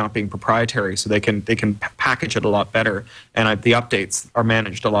software not being proprietary. So they can package it a lot better, and the updates are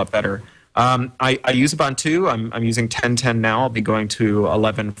managed a lot better. I use Ubuntu. I'm using 10.10 now. I'll be going to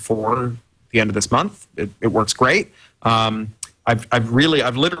 11.4 the end of this month. It works great. I've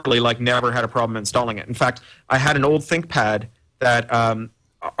literally like never had a problem installing it. In fact, I had an old ThinkPad that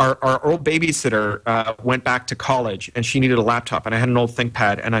our old babysitter went back to college, and she needed a laptop, and I had an old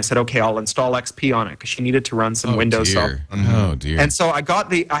ThinkPad, and I said, okay, I'll install XP on it because she needed to run some Windows software. Oh dear! And so I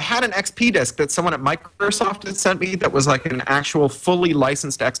had an XP disk that someone at Microsoft had sent me that was like an actual fully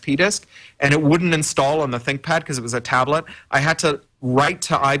licensed XP disk, and it wouldn't install on the ThinkPad because it was a tablet. I had to write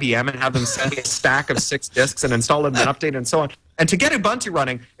to IBM and have them send me a stack of 6 disks and install it and then update it and so on. And to get Ubuntu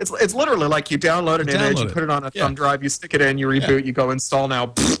running, it's literally like you download an image, you put it on a thumb drive, you stick it in, you reboot, you go install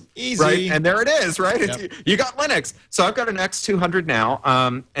now, easy, right? And there it is, right? Yep. You got Linux. So I've got an X200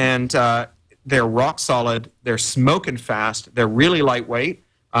 now, and they're rock solid. They're smoking fast. They're really lightweight.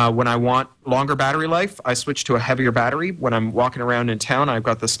 When I want longer battery life, I switch to a heavier battery. When I'm walking around in town, I've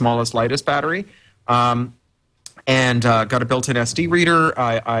got the smallest, lightest battery. And got a built-in SD reader.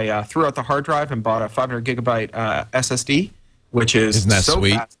 I threw out the hard drive and bought a 500 gigabyte SSD, which is Isn't that so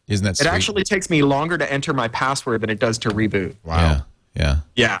sweet? fast. Isn't that sweet? It actually takes me longer to enter my password than it does to reboot. Wow. Yeah.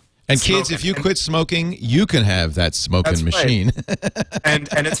 And Smoking. kids, if you quit smoking, you can have that smoking machine. and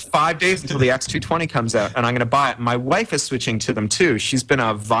it's 5 days until the X220 comes out, and I'm going to buy it. My wife is switching to them too. She's been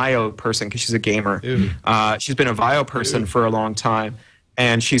a Vio person because she's a gamer. She's been a Vio person for a long time,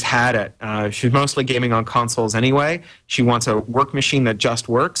 and she's had it. She's mostly gaming on consoles anyway. She wants a work machine that just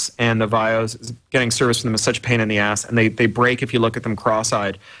works, and the Vios, getting service from them is such a pain in the ass, and they break if you look at them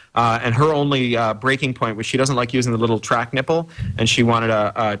cross-eyed. And her only breaking point was she doesn't like using the little track nipple, and she wanted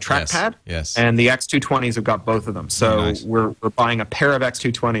a trackpad. Yes. And the X220s have got both of them. So we're buying a pair of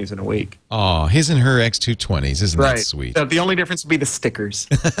X220s in a week. Oh, his and her X220s. Isn't that sweet? So the only difference would be the stickers.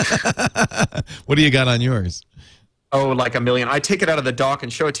 What do you got on yours? Oh, like a million. I take it out of the dock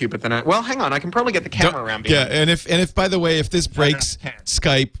and show it to you, but then well, hang on. I can probably get the camera around. Yeah, and if by the way, if this breaks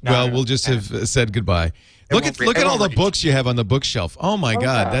Skype, we'll just have said goodbye. Look at all the books you have on the bookshelf. Oh my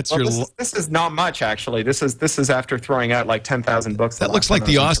God, that's your. This is not much actually. This is after throwing out like 10,000 books. That looks like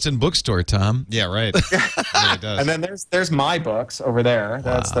the Austin bookstore, Tom. Yeah, right. Yeah, it does. And then there's my books over there.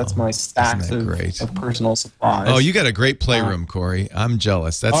 That's my stacks of personal supplies. Oh, you got a great playroom, Cory. I'm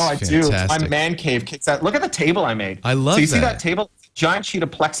jealous. That's fantastic. I do. My man cave kicks out. Look at the table I made. I love that. So you that. see that table? Giant sheet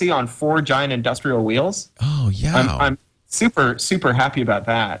of plexi on 4 giant industrial wheels. Oh yeah. I'm super happy about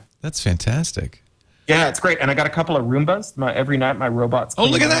that. That's fantastic. Yeah, it's great. And I got a couple of Roombas. Every night my robots. Oh,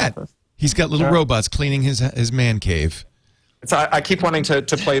 look at that. Office. He's got little robots cleaning his man cave. I keep wanting to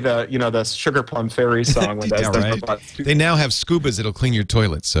play the Sugar Plum Fairy song when those robots. They now have Scubas that'll clean your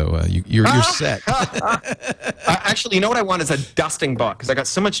toilet, so you're set. Actually, you know what I want is a dusting bot because I got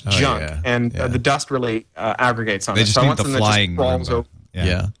so much junk and the dust really aggregates on it. They just need the flying Roomba.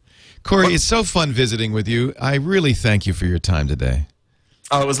 Yeah. Cory, it's so fun visiting with you. I really thank you for your time today.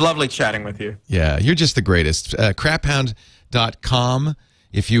 Oh, it was lovely chatting with you. Yeah, you're just the greatest. Craphound.com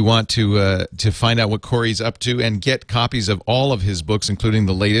if you want to find out what Cory's up to and get copies of all of his books, including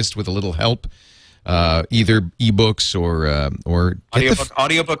the latest with a little help. either ebooks or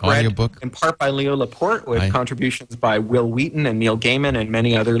audiobook read audiobook. in part by Leo Laporte with contributions by Will Wheaton and Neil Gaiman and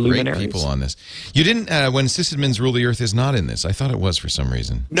many other luminaries. Great people on this. You didn't when Sysadmins Rule the Earth is not in this. I thought it was for some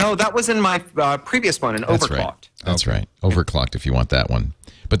reason. No, that was in my previous one, in Overclocked. Right. That's right. Overclocked if you want that one.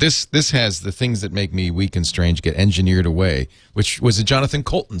 But this has the things that make me weak and strange get engineered away, which was a Jonathan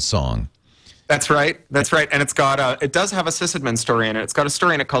Colton song. That's right. That's right. And it's got it does have a sysadmin story in it. It's got a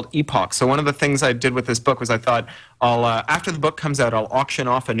story in it called Epoch. So one of the things I did with this book was I thought I'll after the book comes out, I'll auction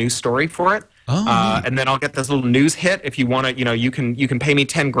off a new story for it. And then I'll get this little news hit. If you want to, you can pay me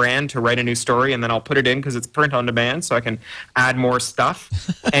 $10,000 to write a new story, and then I'll put it in because it's print on demand, so I can add more stuff.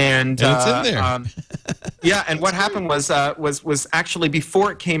 And it's in there. Yeah. And what happened was actually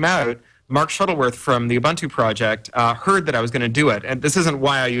before it came out, Mark Shuttleworth from the Ubuntu project heard that I was going to do it. And this isn't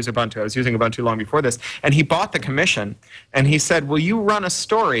why I use Ubuntu. I was using Ubuntu long before this. And he bought the commission. And he said, will you write a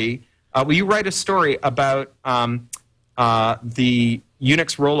story about the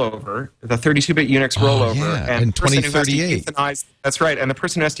Unix rollover, the 32-bit Unix rollover, yeah, and in the person who has to 2038. euthanize, that's right, and the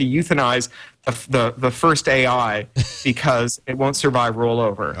person who has to euthanize the first AI because it won't survive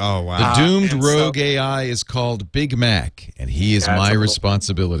rollover. Oh, wow. The doomed rogue AI is called Big Mac, and he is my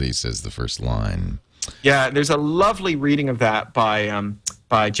responsibility, says the first line. Yeah, there's a lovely reading of that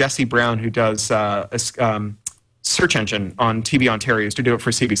by Jesse Brown, who does search engine on TV Ontario, used to do it for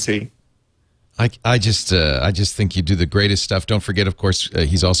CBC. I just think you do the greatest stuff. Don't forget, of course,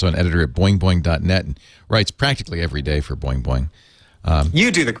 he's also an editor at boingboing.net and writes practically every day for Boing Boing. You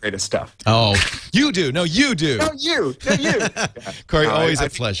do the greatest stuff. Oh, you do. No, you do. No, you. No, you. Yeah. Cory, always a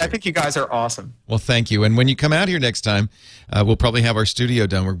pleasure. I think you guys are awesome. Well, thank you. And when you come out here next time, we'll probably have our studio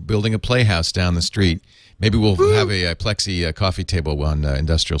done. We're building a playhouse down the street. Maybe we'll have a plexi coffee table on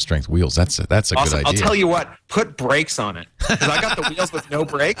industrial strength wheels. That's a awesome. good idea. I'll tell you what, put brakes on it. Because I got the wheels with no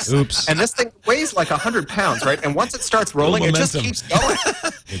brakes. Oops. And this thing weighs like 100 pounds, right? And once it starts rolling, it just keeps going.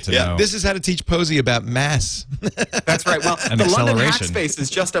 Yeah, this is how to teach Posey about mass. That's right. Well, And the London acceleration. Hackspace is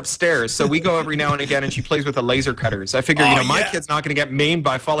just upstairs, so we go every now and again, and she plays with the laser cutters. I figure, my kid's not going to get maimed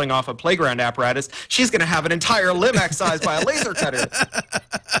by falling off a playground apparatus. She's going to have an entire limb excised by a laser cutter.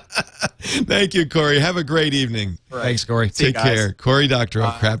 Thank you, Cory. Have a great evening. Right. Thanks, Cory. Take care. Cory Doctorow,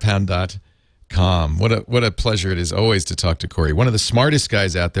 craphound.com. What a pleasure it is always to talk to Cory. One of the smartest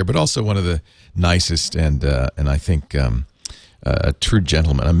guys out there, but also one of the nicest and I think a true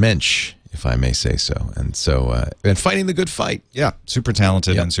gentleman, a mensch, if I may say so. And fighting the good fight. Yeah, super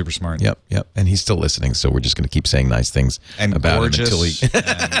talented and super smart. Yep. And he's still listening, so we're just going to keep saying nice things And about gorgeous him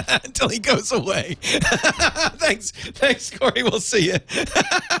until he goes away. Thanks, Cory. We'll see you.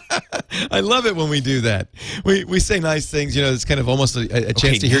 I love it when we do that. We say nice things. It's kind of almost a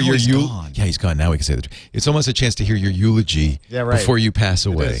chance to hear your eulogy. Yeah, he's gone. Now we can say that. It's almost a chance to hear your eulogy before you pass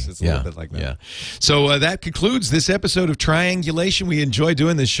away. It's a little bit like that. Yeah. So that concludes this episode of Triangulation. We enjoy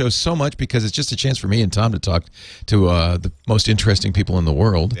doing this show so much because it's just a chance for me and Tom to talk to the most interesting people in the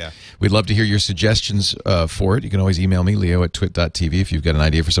world. Yeah. We'd love to hear your suggestions for it. You can always email me, leo@twit.tv, if you've got an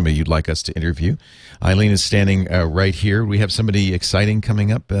idea for somebody you'd like us to interview. Eileen is standing right here. We have somebody exciting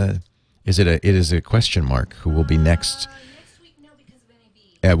coming up. It is a question mark who will be next. Next week, no, because of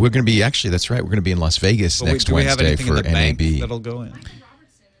NAB. We're going to be, actually, that's right. We're going to be in Las Vegas next do we have Wednesday anything for in the bank NAB. that'll go in?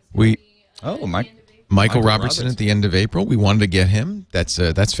 Michael Robertson at the end of April. We wanted to get him. That's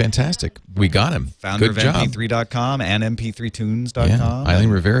fantastic. We got him. Founder Good of job. MP3.com and MP3tunes.com. Yeah. Eileen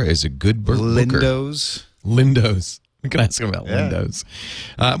Rivera is a good booker. Lindos. We can ask him about Lindos.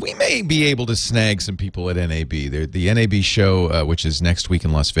 We may be able to snag some people at NAB. The NAB show, which is next week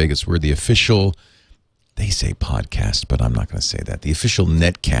in Las Vegas, we're the official, they say podcast, but I'm not going to say that, the official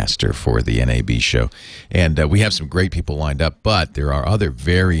netcaster for the NAB show. And we have some great people lined up, but there are other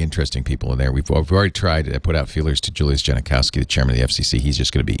very interesting people in there. We've already tried to put out feelers to Julius Janikowski, the chairman of the FCC. He's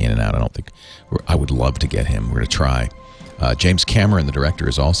just going to be in and out. I would love to get him. We're going to try. James Cameron, the director,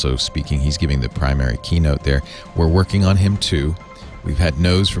 is also speaking. He's giving the primary keynote there. We're working on him, too. We've had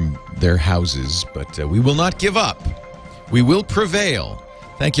no's from their houses, but we will not give up. We will prevail.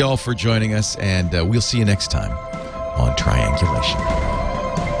 Thank you all for joining us, and we'll see you next time on Triangulation.